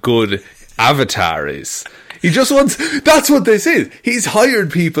about how good Avatar is. He just wants... That's what this is. He's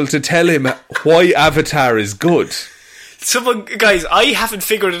hired people to tell him why Avatar is good. Guys, I haven't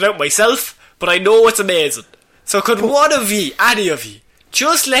figured it out myself, but I know it's amazing. So could one of you, any of you,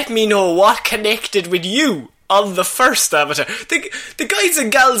 just let me know what connected with you on the first Avatar? The guys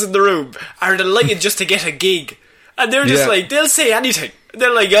and gals in the room are delighted just to get a gig. And they're just like, they'll say anything.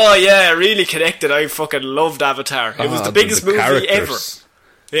 They're like, oh yeah, really connected. I fucking loved Avatar. It was the biggest movie ever.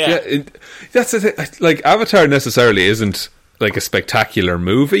 Yeah. That's the thing. Like, Avatar necessarily isn't like a spectacular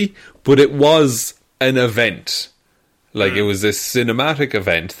movie, but it was an event. Like, it was this cinematic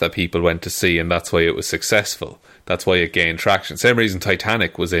event that people went to see, and that's why it was successful. That's why it gained traction. Same reason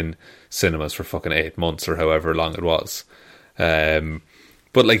Titanic was in cinemas for fucking 8 months or however long it was.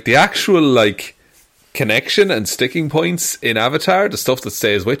 But, like, the actual, like, connection and sticking points in Avatar, the stuff that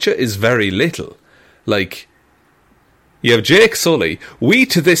stays with you, is very little. Like, you have Jake Sully. We,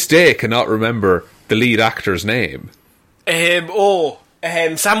 to this day, cannot remember the lead actor's name. Sam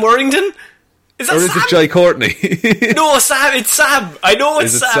Worthington? Is it Jai Courtney? No, Sam. It's Sam. I know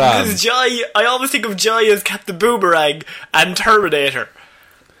it's Sam. Because Jai, I always think of Jai as Captain Boomerang and Terminator.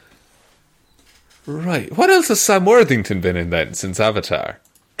 Right. What else has Sam Worthington been in then since Avatar?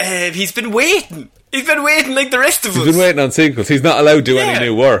 He's been waiting. He's been waiting like the rest of us. He's been waiting on sequels. He's not allowed to do any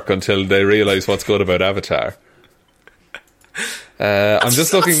new work until they realise what's good about Avatar. I'm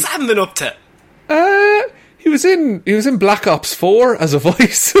just looking. What's Sam been up to? He was in Black Ops 4 as a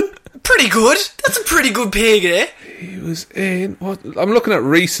voice. Pretty good. That's a pretty good pig, eh? He was in... What? I'm looking at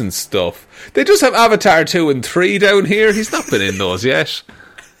recent stuff. They just have Avatar 2 and 3 down here. He's not been in those yet.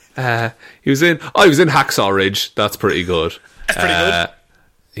 He was in Hacksaw Ridge. That's pretty good. That's pretty good.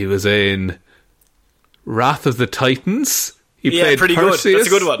 He was in Wrath of the Titans. He played pretty Perseus. Good. That's a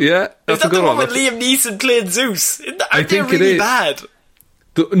good one. Yeah, that's a good one. Is that the one with Liam Neeson playing Zeus? I think they really it is. Bad?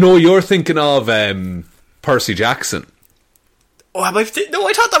 No, you're thinking of Percy Jackson. Oh, no, I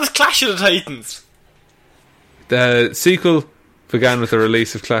thought that was Clash of the Titans. The sequel began with the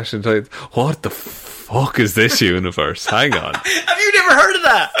release of Clash of the Titans. What the fuck is this universe? Hang on. Have you never heard of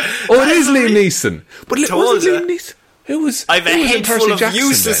that? Oh, it is Liam Neeson. But was it Liam Neeson? I have a head full of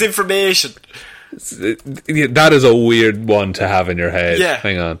useless information. That is a weird one to have in your head. Yeah.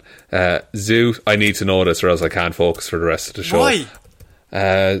 Hang on. Zeus. I need to know this or else I can't focus for the rest of the show. Why?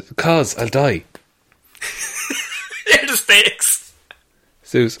 Because I'll die. They're the stakes.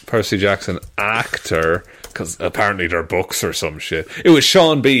 Zeus, Percy Jackson, actor, because apparently they're books or some shit. It was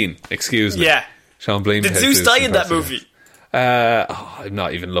Sean Bean, excuse me. Yeah. Sean Bean. Did Zeus die in that movie? I'm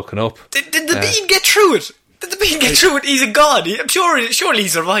not even looking up. Did the Bean get through it? Did the Bean get through it? He's a god. I'm surely he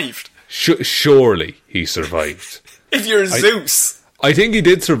survived. Surely he survived. If you're Zeus. I think he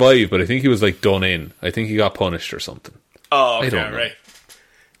did survive, but I think he was like done in. I think he got punished or something. Oh, okay, right.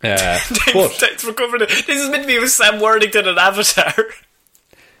 Thanks for covering it. This is meant to be with Sam Worthington and Avatar.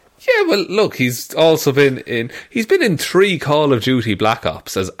 Yeah, well, look, he's also been in 3 Call of Duty Black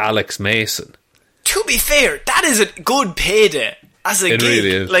Ops as Alex Mason. To be fair, that is a good payday as a gig. It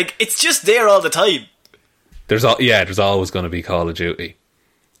really is. Like, it's just there all the time. There's always going to be Call of Duty.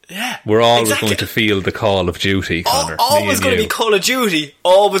 Yeah, we're always going to feel the Call of Duty, Connor. Always going to be Call of Duty.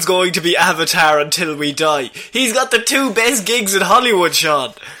 Always going to be Avatar until we die. He's got the 2 best gigs in Hollywood,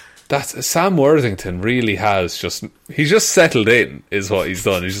 Sean. That's Sam Worthington really has he's just settled in, is what he's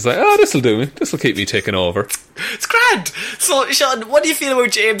done. He's just like, oh, this'll do me. This'll keep me ticking over. It's grand. So, Sean, what do you feel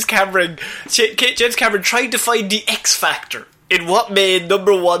about James Cameron? James Cameron tried to find the X Factor in what made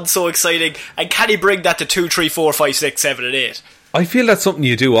number 1 so exciting, and can he bring that to 2, 3, 4, 5, 6, 7 and 8? I feel that's something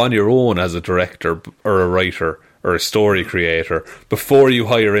you do on your own as a director or a writer or a story creator before you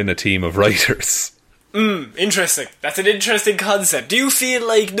hire in a team of writers. Interesting. That's an interesting concept. Do you feel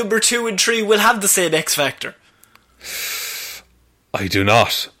like number 2 and 3 will have the same X Factor? I do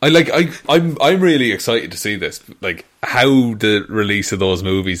not. I'm really excited to see this, like how the release of those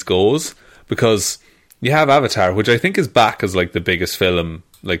movies goes, because you have Avatar, which I think is back as like the biggest film,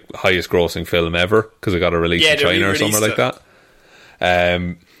 like highest grossing film ever, because it got a release in China or somewhere like that.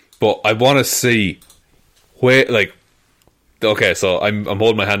 But I want to see where, like, okay, so I'm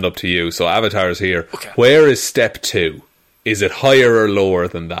holding my hand up to you. So Avatar is here. Okay. Where is step 2? Is it higher or lower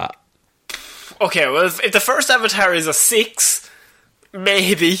than that? Okay, well, if the first Avatar is a 6,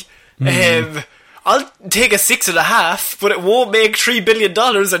 maybe. I'll take a 6.5, but it won't make $3 billion,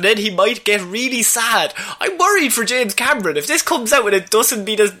 and then he might get really sad. I'm worried for James Cameron. If this comes out and it doesn't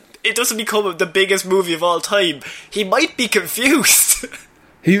become the biggest movie of all time, he might be confused.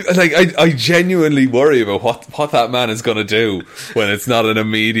 I genuinely worry about what that man is going to do when it's not an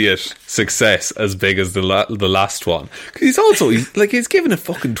immediate success as big as the last one. Because he's given it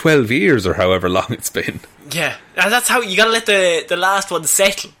fucking 12 years or however long it's been. Yeah, and that's how you gotta let the last one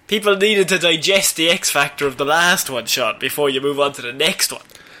settle. People needed to digest the X Factor of the last one, Sean, before you move on to the next one.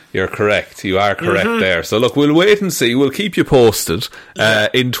 You're correct. You are correct there. So look, we'll wait and see. We'll keep you posted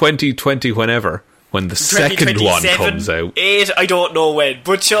in 2020 when the second one comes out. 8, I don't know when.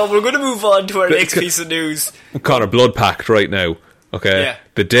 But Sean, we're going to move on to our next piece of news. Connor, blood pact right now. Okay? Yeah.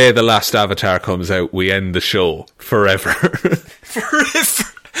 The day the last Avatar comes out, we end the show forever. Forever.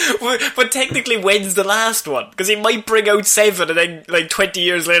 But technically, when's the last one? Because he might bring out 7 and then, like, 20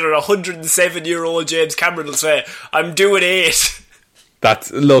 years later, 107-year-old James Cameron will say, I'm doing 8.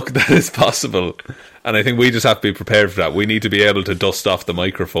 That is possible. And I think we just have to be prepared for that. We need to be able to dust off the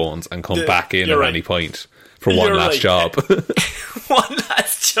microphones and come back in at any point for one last job. One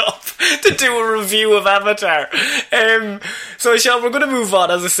last job to do a review of Avatar. So, Sean, we're going to move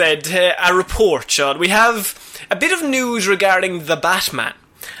on, as I said, to a report, Sean. We have a bit of news regarding The Batman.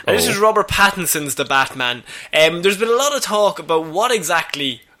 And this is Robert Pattinson's The Batman. There's been a lot of talk about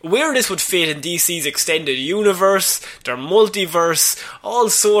where this would fit in DC's extended universe, their multiverse, all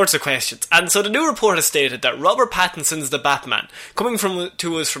sorts of questions. And so the new report has stated that Robert Pattinson's The Batman, coming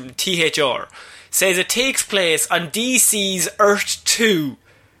to us from THR, says it takes place on DC's Earth 2.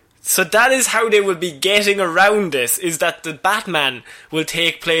 So that is how they will be getting around this, is that the Batman will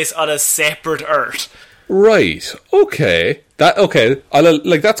take place on a separate Earth. Right, okay.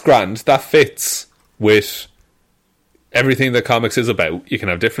 That's grand. That fits with everything that comics is about. You can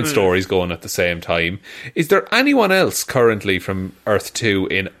have different stories going at the same time. Is there anyone else currently from Earth 2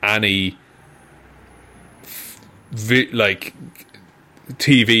 in any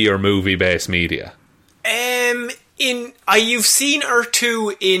TV or movie based media? You've seen Earth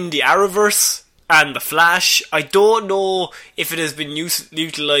 2 in the Arrowverse and the Flash. I don't know if it has been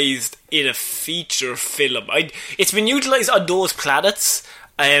utilised in a feature film. It's been utilised on those planets.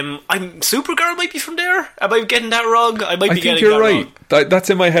 Supergirl might be from there. Am I getting that wrong? I think you're right. Wrong. That's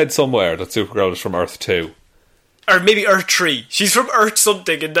in my head somewhere, that Supergirl is from Earth 2. Or maybe Earth 3. She's from Earth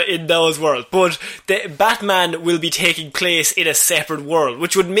something in those worlds. But the Batman will be taking place in a separate world,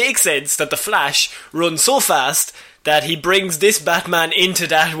 which would make sense that the Flash runs so fast that he brings this Batman into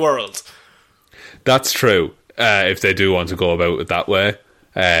that world. That's true, if they do want to go about it that way.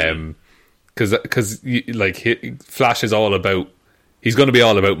 Because Flash is all about... He's going to be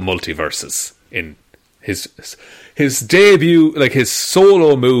all about multiverses in his debut, like his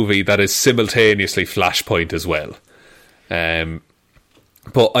solo movie that is simultaneously Flashpoint as well.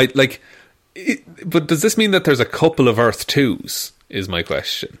 But does this mean that there's a couple of Earth 2s? Is my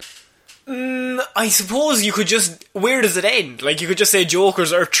question. I suppose you could just... Where does it end? Like, you could just say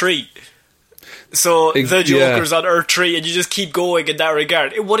Joker's Earth 3. So the Joker's on Earth 3 and you just keep going in that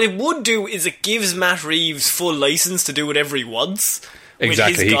regard. What it would do is it gives Matt Reeves full license to do whatever he wants,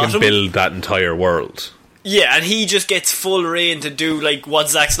 Exactly, he can build that entire world. Yeah, and he just gets full reign to do like what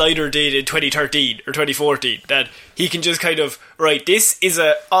Zack Snyder did in 2013 or 2014. That he can just kind of, right, this is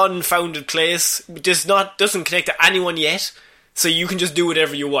a unfounded place, doesn't connect to anyone yet, so you can just do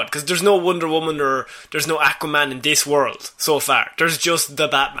whatever you want. Because there's no Wonder Woman or there's no Aquaman in this world so far. There's just the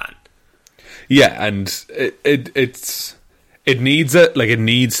Batman. Yeah, and it needs it. Like, it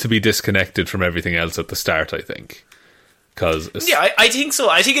needs to be disconnected from everything else at the start, I think. I think so.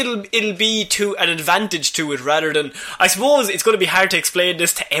 I think it'll be to an advantage to it rather than... I suppose it's going to be hard to explain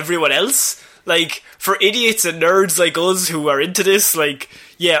this to everyone else. Like, for idiots and nerds like us who are into this, like,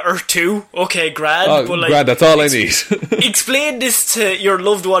 yeah, Earth 2, okay, grand. But, like, grand, that's all I need. Explain this to your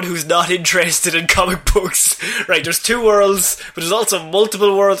loved one who's not interested in comic books. Right, there's 2 worlds, but there's also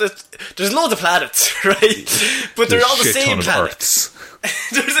multiple worlds. There's loads of planets, right? But they're all the same planets.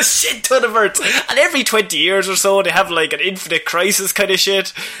 There's a shit ton of Earths, and every 20 years or so they have like an infinite crisis kind of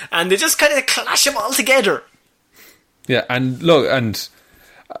shit, and they just kind of clash them all together. Yeah, and look, and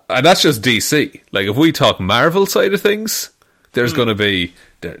that's just DC. Like, if we talk Marvel side of things, there's going to be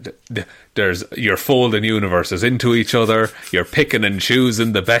there's you're folding universes into each other, you're picking and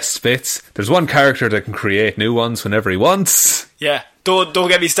choosing the best bits. There's one character that can create new ones whenever he wants. Yeah. Don't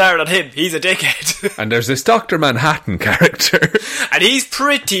get me started on him. He's a dickhead. And there's this Dr. Manhattan character. And he's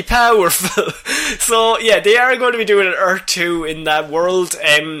pretty powerful. So, yeah, they are going to be doing an Earth 2 in that world.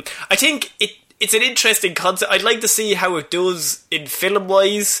 I think it's an interesting concept. I'd like to see how it does in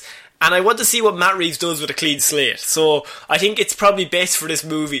film-wise. And I want to see what Matt Reeves does with a clean slate. So, I think it's probably best for this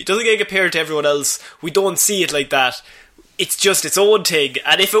movie. It doesn't get compared to everyone else. We don't see it like that. It's just its own thing.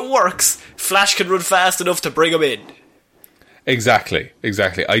 And if it works, Flash can run fast enough to bring him in. Exactly.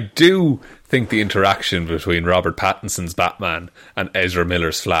 I do think the interaction between Robert Pattinson's Batman and Ezra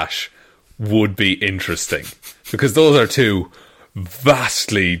Miller's Flash would be interesting, because those are 2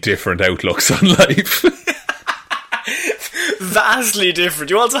 vastly different outlooks on life. Vastly different.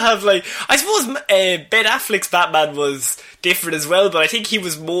 You also have, like, I suppose Ben Affleck's Batman was different as well, but I think he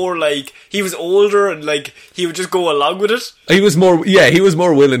was more like, he was older and like he would just go along with it. He was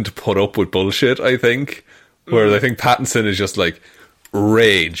more willing to put up with bullshit, I think. Whereas I think Pattinson is just like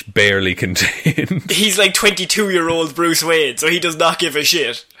rage barely contained. He's like 22-year-old Bruce Wayne, so he does not give a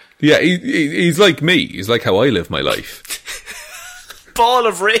shit. Yeah, he's like me. He's like how I live my life. Ball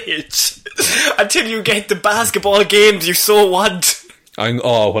of rage. Until you get the basketball games you so want.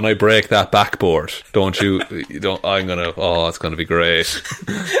 When I break that backboard, it's gonna be great.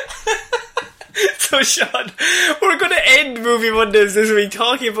 So, Sean, we're going to end Movie Mondays this week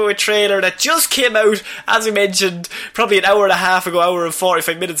talking about a trailer that just came out, as we mentioned, probably an hour and a half ago, hour and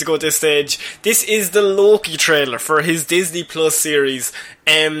 45 minutes ago at this stage. This is the Loki trailer for his Disney Plus series.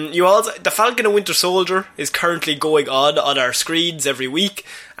 The Falcon and Winter Soldier is currently going on our screens every week,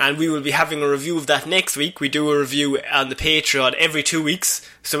 and we will be having a review of that next week. We do a review on the Patreon every 2 weeks,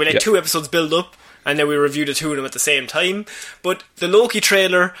 so we let 2 episodes build up, and then we review the 2 of them at the same time. But the Loki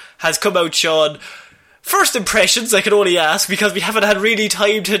trailer has come out, Sean. First impressions, I can only ask, because we haven't had really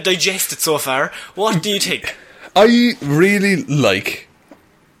time to digest it so far. What do you think? I really like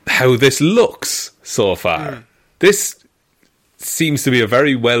how this looks so far. This seems to be a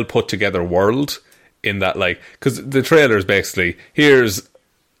very well put together world, in that, like, because the trailer is basically, here's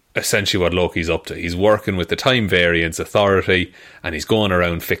essentially what Loki's up to. He's working with the Time Variance Authority, and he's going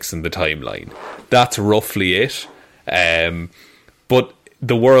around fixing the timeline. That's roughly it. But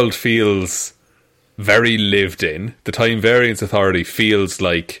the world feels very lived in. The Time Variance Authority feels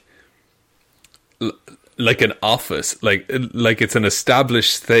like an office, like it's an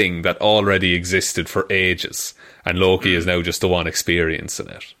established thing that already existed for ages, and Loki is now just the one experiencing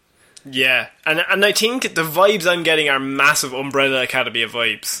it. Yeah, and I think the vibes I'm getting are massive Umbrella Academy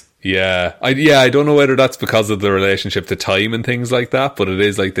vibes. Yeah, I don't know whether that's because of the relationship to time and things like that, but it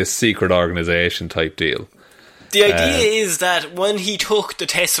is like this secret organisation type deal. The idea is that when he took the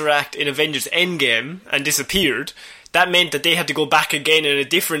Tesseract in Avengers Endgame and disappeared, that meant that they had to go back again in a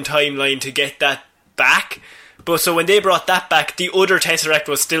different timeline to get that back. But so when they brought that back, the other Tesseract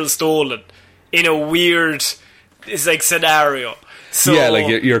was still stolen in a weird, it's like, scenario. So, yeah,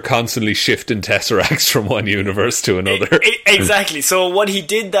 like you're constantly shifting Tesseracts from one universe to another. Exactly. So when he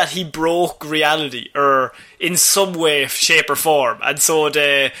did that, he broke reality, or in some way, shape or form. And so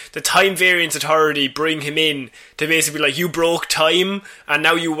the Time Variance Authority bring him in to basically be like, you broke time, and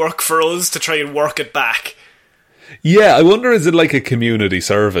now you work for us to try and work it back. Yeah, I wonder, is it like a community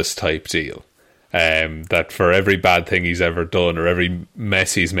service type deal? That for every bad thing he's ever done, or every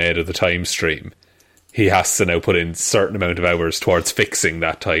mess he's made of the time stream, he has to now put in a certain amount of hours towards fixing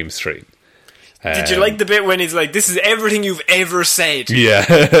that time stream. Did you like the bit when he's like, this is everything you've ever said? Yeah.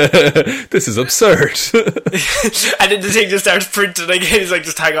 This is absurd. And then the thing just starts printing again. He's like,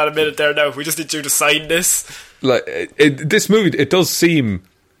 just hang on a minute there now. We just need you to sign this. Like, this movie, it does seem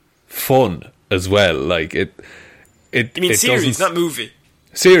fun as well. Like, You mean series, not movie?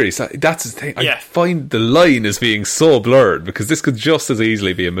 Series, that's the thing. Yeah. I find the line as being so blurred, because this could just as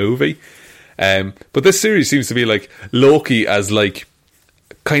easily be a movie. But this series seems to be like Loki as like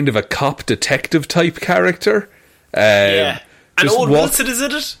kind of a cop detective type character. Yeah. And just Owen Wilson is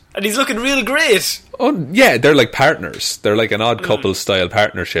in it, and he's looking real great. Oh yeah, they're like partners. They're like an odd couple style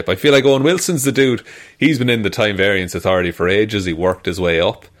partnership. I feel like Owen Wilson's the dude. He's been in the Time Variance Authority for ages. He worked his way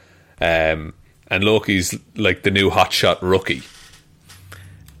up. And Loki's like the new hotshot rookie.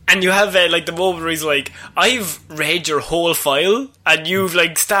 And you have like the moment where he's like, I've read your whole file and you've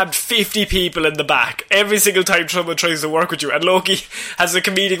like stabbed 50 people in the back every single time someone tries to work with you. And Loki has a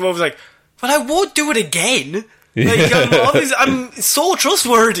comedic moment like, well, I won't do it again. Like, I'm so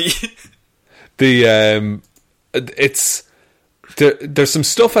trustworthy. There's some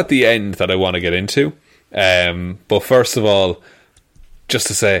stuff at the end that I want to get into. But first of all, just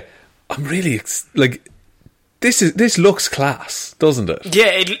to say, I'm really this looks class, doesn't it?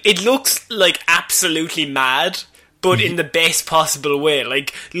 Yeah, it looks like absolutely mad, but in the best possible way.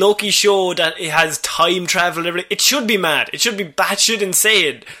 Like, Loki showed that it has time travel and everything. It should be mad. It should be batshit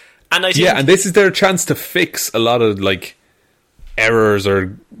insane. And I think, yeah, and this is their chance to fix a lot of like errors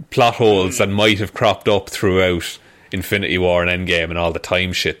or plot holes that might have cropped up throughout Infinity War and Endgame and all the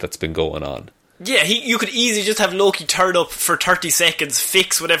time shit that's been going on. Yeah, you could easily just have Loki turn up for 30 seconds,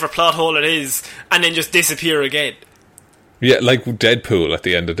 fix whatever plot hole it is, and then just disappear again. Yeah, like Deadpool at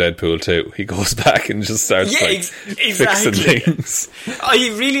the end of Deadpool 2. He goes back and just starts fixing things.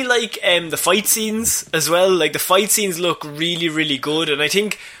 I really like the fight scenes as well. Like, the fight scenes look really, really good, and I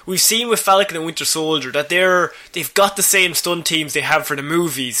think we've seen with Falcon and Winter Soldier that they've got the same stunt teams they have for the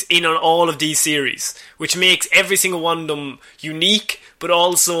movies in on all of these series, which makes every single one of them unique, but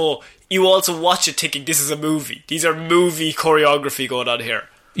also you also watch it thinking this is a movie. These are movie choreography going on here.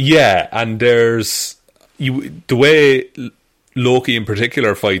 Yeah, and there's the way Loki in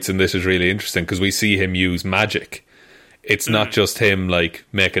particular fights in this is really interesting because we see him use magic. It's not just him like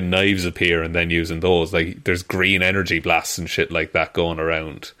making knives appear and then using those. Like, there's green energy blasts and shit like that going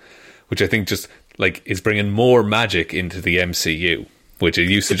around, which I think just like is bringing more magic into the MCU, which it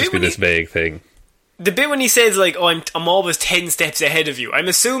used to just be this vague thing. The bit when he says like, "Oh, I'm always 10 steps ahead of you," I'm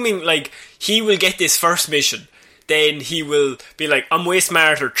assuming like he will get this first mission, then he will be like, "I'm way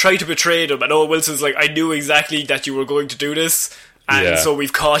smarter, try to betray them," and Owen Wilson's like, "I knew exactly that you were going to do this, and so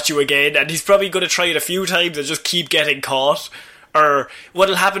we've caught you again," and he's probably going to try it a few times and just keep getting caught. Or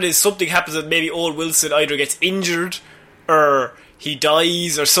what'll happen is something happens and maybe Owen Wilson either gets injured or he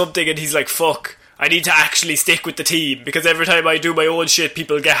dies or something, and he's like, "Fuck, I need to actually stick with the team because every time I do my own shit,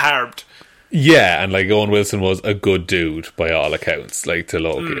 people get harmed." Yeah, and like Owen Wilson was a good dude by all accounts, like to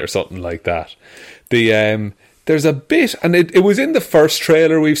Loki or something like that. There's a bit, and it was in the first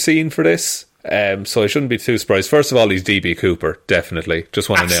trailer we've seen for this, so I shouldn't be too surprised. First of all, he's DB Cooper, definitely. Just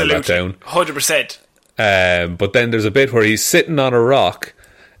want to nail that down. 100%. But then there's a bit where he's sitting on a rock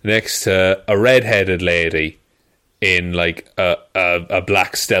next to a red-headed lady in like a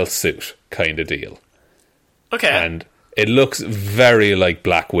black stealth suit kind of deal. Okay. And it looks very like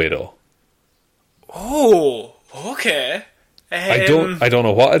Black Widow. Oh, okay. I don't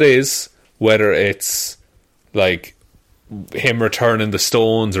know what it is, whether it's like him returning the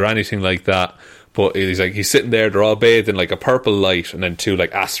stones or anything like that, but he's sitting there, they're all bathed in like a purple light, and then two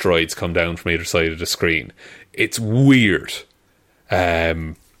like asteroids come down from either side of the screen. It's weird.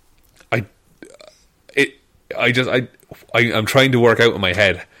 I'm trying to work out in my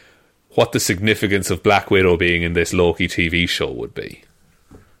head what the significance of Black Widow being in this Loki TV show would be.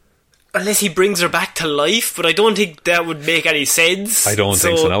 Unless he brings her back to life, but I don't think that would make any sense. I don't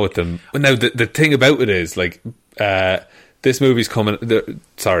think so. Now with them, now the thing about it is like this movie's coming. This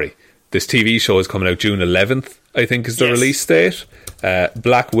TV show is coming out June 11th. I think is the release date.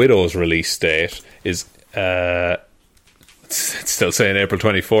 Black Widow's release date is it's still saying April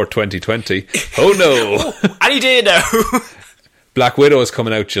 24th, 2020. Oh no! Any day now. Black Widow is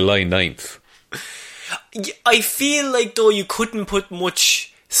coming out July 9th. I feel like though you couldn't put much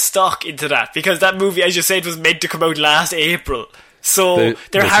stock into that because that movie, as you said, was meant to come out last April. So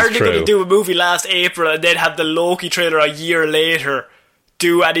they're hardly going to do a movie last April and then have the Loki trailer a year later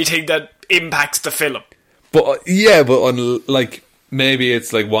do anything that impacts the film. But like maybe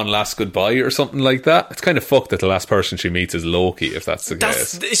it's like one last goodbye or something like that. It's kind of fucked that the last person she meets is Loki, if that's the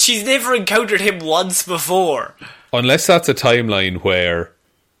case. She's never encountered him once before. Unless that's a timeline where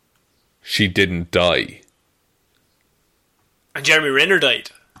she didn't die. And Jeremy Renner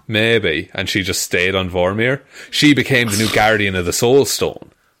died. Maybe. And she just stayed on Vormir. She became the new Guardian of the Soul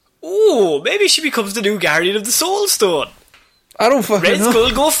Stone. Oh, maybe she becomes the new Guardian of the Soul Stone. I don't fucking Red know.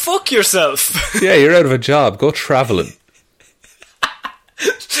 Skull, go fuck yourself. Yeah, you're out of a job. Go travelling.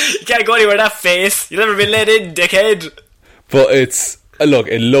 You can't go anywhere that face. You've never been let in, dickhead. But it's... Look,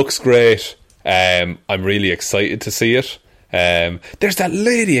 it looks great. I'm really excited to see it. There's that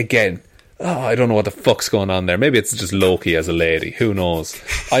lady again. Oh, I don't know what the fuck's going on there. Maybe it's just Loki as a lady. Who knows?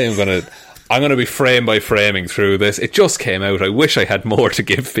 I'm gonna be frame by framing through this. It just came out. I wish I had more to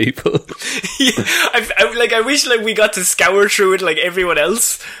give people. Yeah, I wish we got to scour through it like everyone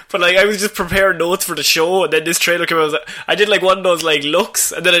else. But I was just preparing notes for the show, and then this trailer came out. I did one of those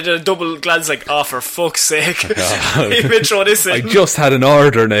looks, and then I did a double glance oh, for fuck's sake. Even throw this in. I just had an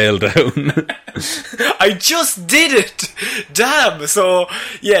order nailed down. I just did it. Damn. So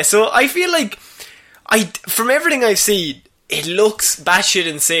yeah. So I feel from everything I've seen, it looks batshit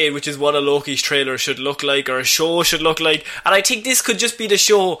insane, which is what a Loki's trailer should look like, or a show should look like. And I think this could just be the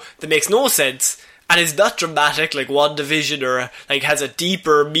show that makes no sense and is not dramatic like WandaVision, or has a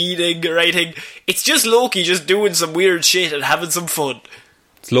deeper meaning or anything. It's just Loki just doing some weird shit and having some fun.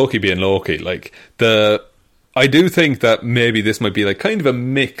 It's Loki being Loki. I do think that maybe this might be kind of a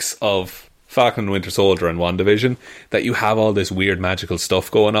mix of Falcon and Winter Soldier and WandaVision, that you have all this weird magical stuff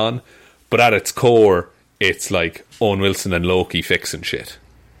going on, but at its core, it's Owen Wilson and Loki fixing shit.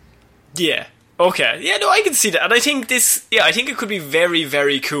 Yeah. Okay. Yeah, no, I can see that. And I think I think it could be very,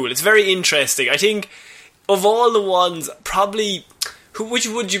 very cool. It's very interesting. I think of all the ones, probably, which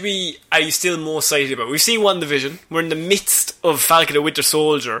are you still most excited about? We've seen WandaVision. We're in the midst of Falcon and Winter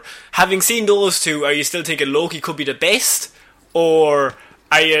Soldier. Having seen those two, are you still thinking Loki could be the best? Or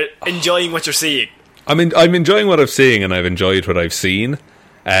are you enjoying what you're seeing? I'm enjoying what I'm seeing, and I've enjoyed what I've seen.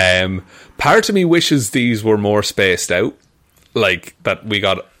 Part of me wishes these were more spaced out, that we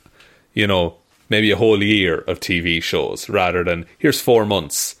got, maybe a whole year of TV shows rather than here's 4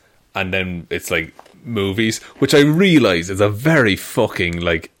 months and then it's movies, which I realise is a very fucking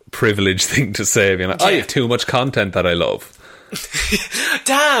privileged thing to say. I have too much content that I love.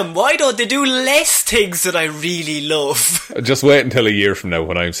 Damn, why don't they do less things that I really love? Just wait until a year from now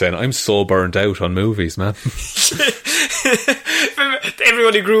when I'm saying I'm so burnt out on movies, man.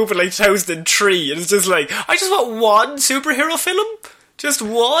 Everybody grew up in 2003 and it's just I just want one superhero film. Just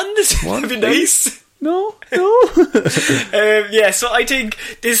one? That'd be nice. No. Yeah, so I think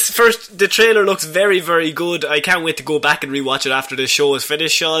the trailer looks very, very good. I can't wait to go back and rewatch it after the show is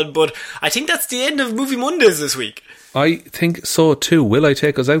finished, Sean. But I think that's the end of Movie Mondays this week. I think so too. Will I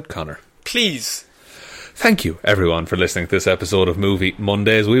take us out, Connor? Please. Thank you, everyone, for listening to this episode of Movie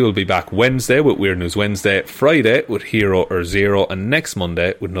Mondays. We will be back Wednesday with Weird News Wednesday, Friday with Hero or Zero, and next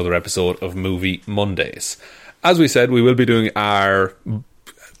Monday with another episode of Movie Mondays. As we said, we will be doing our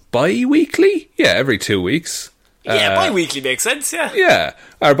bi-weekly? Yeah, every 2 weeks. Yeah, bi-weekly makes sense, yeah. Yeah,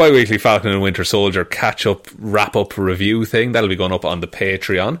 our bi-weekly Falcon and Winter Soldier catch-up, wrap-up review thing. That'll be going up on the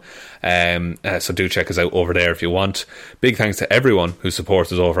Patreon. So do check us out over there if you want. Big thanks to everyone who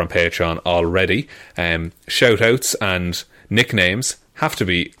supports us over on Patreon already. Shout-outs and nicknames have to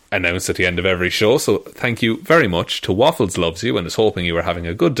be announced at the end of every show, so thank you very much to Waffles Loves You and is hoping you are having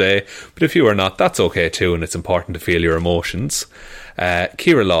a good day, but if you are not, that's okay too, and it's important to feel your emotions.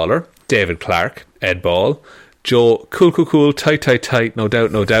 Ciara Lawler, David Clark, Ed Ball, Joe, cool, tight, no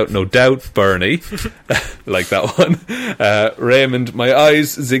doubt, Bernie, like that one. Raymond, my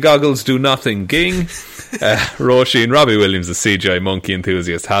eyes, the goggles do nothing, ging. Roisin, Robbie Williams, the CGI monkey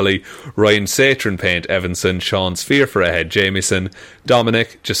enthusiast, Hallie, Ryan, Satron Paint, Evanson, Sean, Sphere for a Head, Jamieson,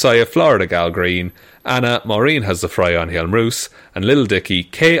 Dominic, Josiah, Florida Gal Green, Anna, Maureen has the fry on Helm Roos, and Little Dicky,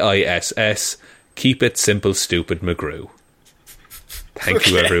 KISS, Keep It Simple Stupid McGrew. Thank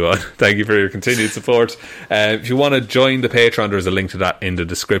you, everyone. Thank you for your continued support. If you want to join the Patreon, there's a link to that in the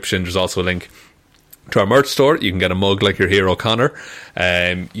description. There's also a link to our merch store. You can get a mug like your hero Connor.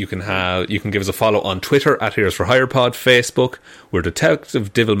 You can give us a follow on Twitter at Heroes for Hire Pod, Facebook. We're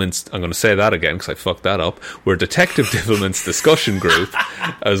Detective Divilment's. I'm going to say that again because I fucked that up. We're Detective Divilment's discussion group,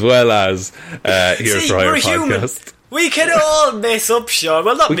 as well as Heroes for Hire podcast. We can all mess up, Sean.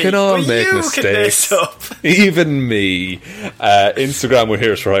 Well, not we me, can all but make you mistakes. can mess up. Even me. Instagram, we're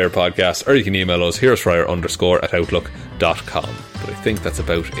Heroes for Hire podcast, or you can email us heroesforhire_@outlook.com. But I think that's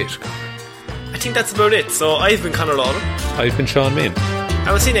about it, Connor. I think that's about it. So I've been Connor Lawler. I've been Sean Mean.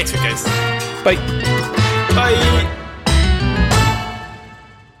 I will see you next week, guys. Bye. Bye.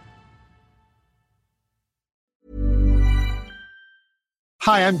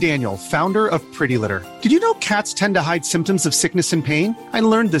 Hi, I'm Daniel, founder of Pretty Litter. Did you know cats tend to hide symptoms of sickness and pain? I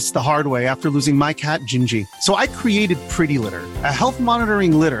learned this the hard way after losing my cat, Gingy. So I created Pretty Litter, a health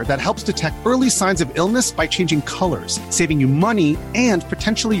monitoring litter that helps detect early signs of illness by changing colors, saving you money and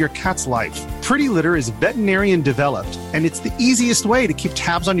potentially your cat's life. Pretty Litter is veterinarian developed, and it's the easiest way to keep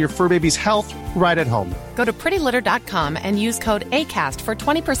tabs on your fur baby's health right at home. Go to prettylitter.com and use code ACAST for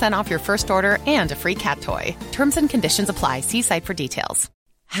 20% off your first order and a free cat toy. Terms and conditions apply. See site for details.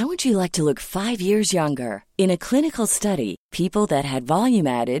 How would you like to look 5 years younger? In a clinical study, people that had volume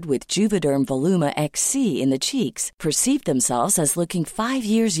added with Juvederm Voluma XC in the cheeks perceived themselves as looking 5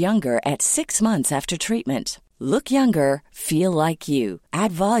 years younger at 6 months after treatment. Look younger, feel like you.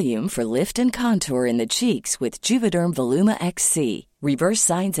 Add volume for lift and contour in the cheeks with Juvederm Voluma XC. Reverse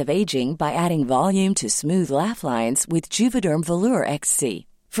signs of aging by adding volume to smooth laugh lines with Juvederm Volure XC.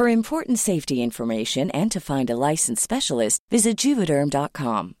 For important safety information and to find a licensed specialist, visit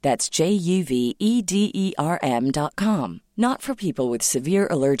Juvederm.com. That's JUVEDERM.com. Not for people with severe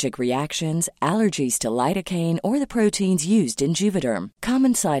allergic reactions, allergies to lidocaine, or the proteins used in Juvederm.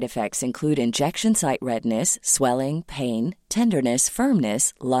 Common side effects include injection site redness, swelling, pain, tenderness,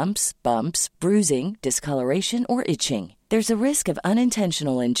 firmness, lumps, bumps, bruising, discoloration, or itching. There's a risk of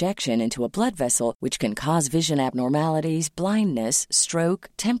unintentional injection into a blood vessel, which can cause vision abnormalities, blindness, stroke,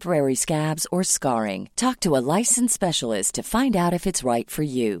 temporary scabs, or scarring. Talk to a licensed specialist to find out if it's right for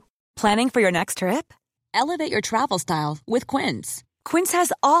you. Planning for your next trip? Elevate your travel style with Quince. Quince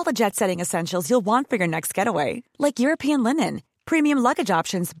has all the jet-setting essentials you'll want for your next getaway, like European linen, premium luggage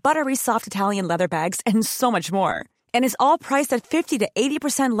options, buttery soft Italian leather bags, and so much more. And is all priced at 50 to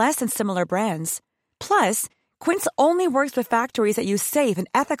 80% less than similar brands. Plus, Quince only works with factories that use safe and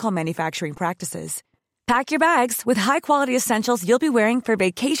ethical manufacturing practices. Pack your bags with high-quality essentials you'll be wearing for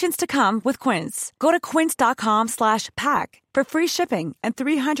vacations to come with Quince. Go to quince.com/pack for free shipping and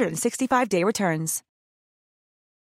 365-day returns.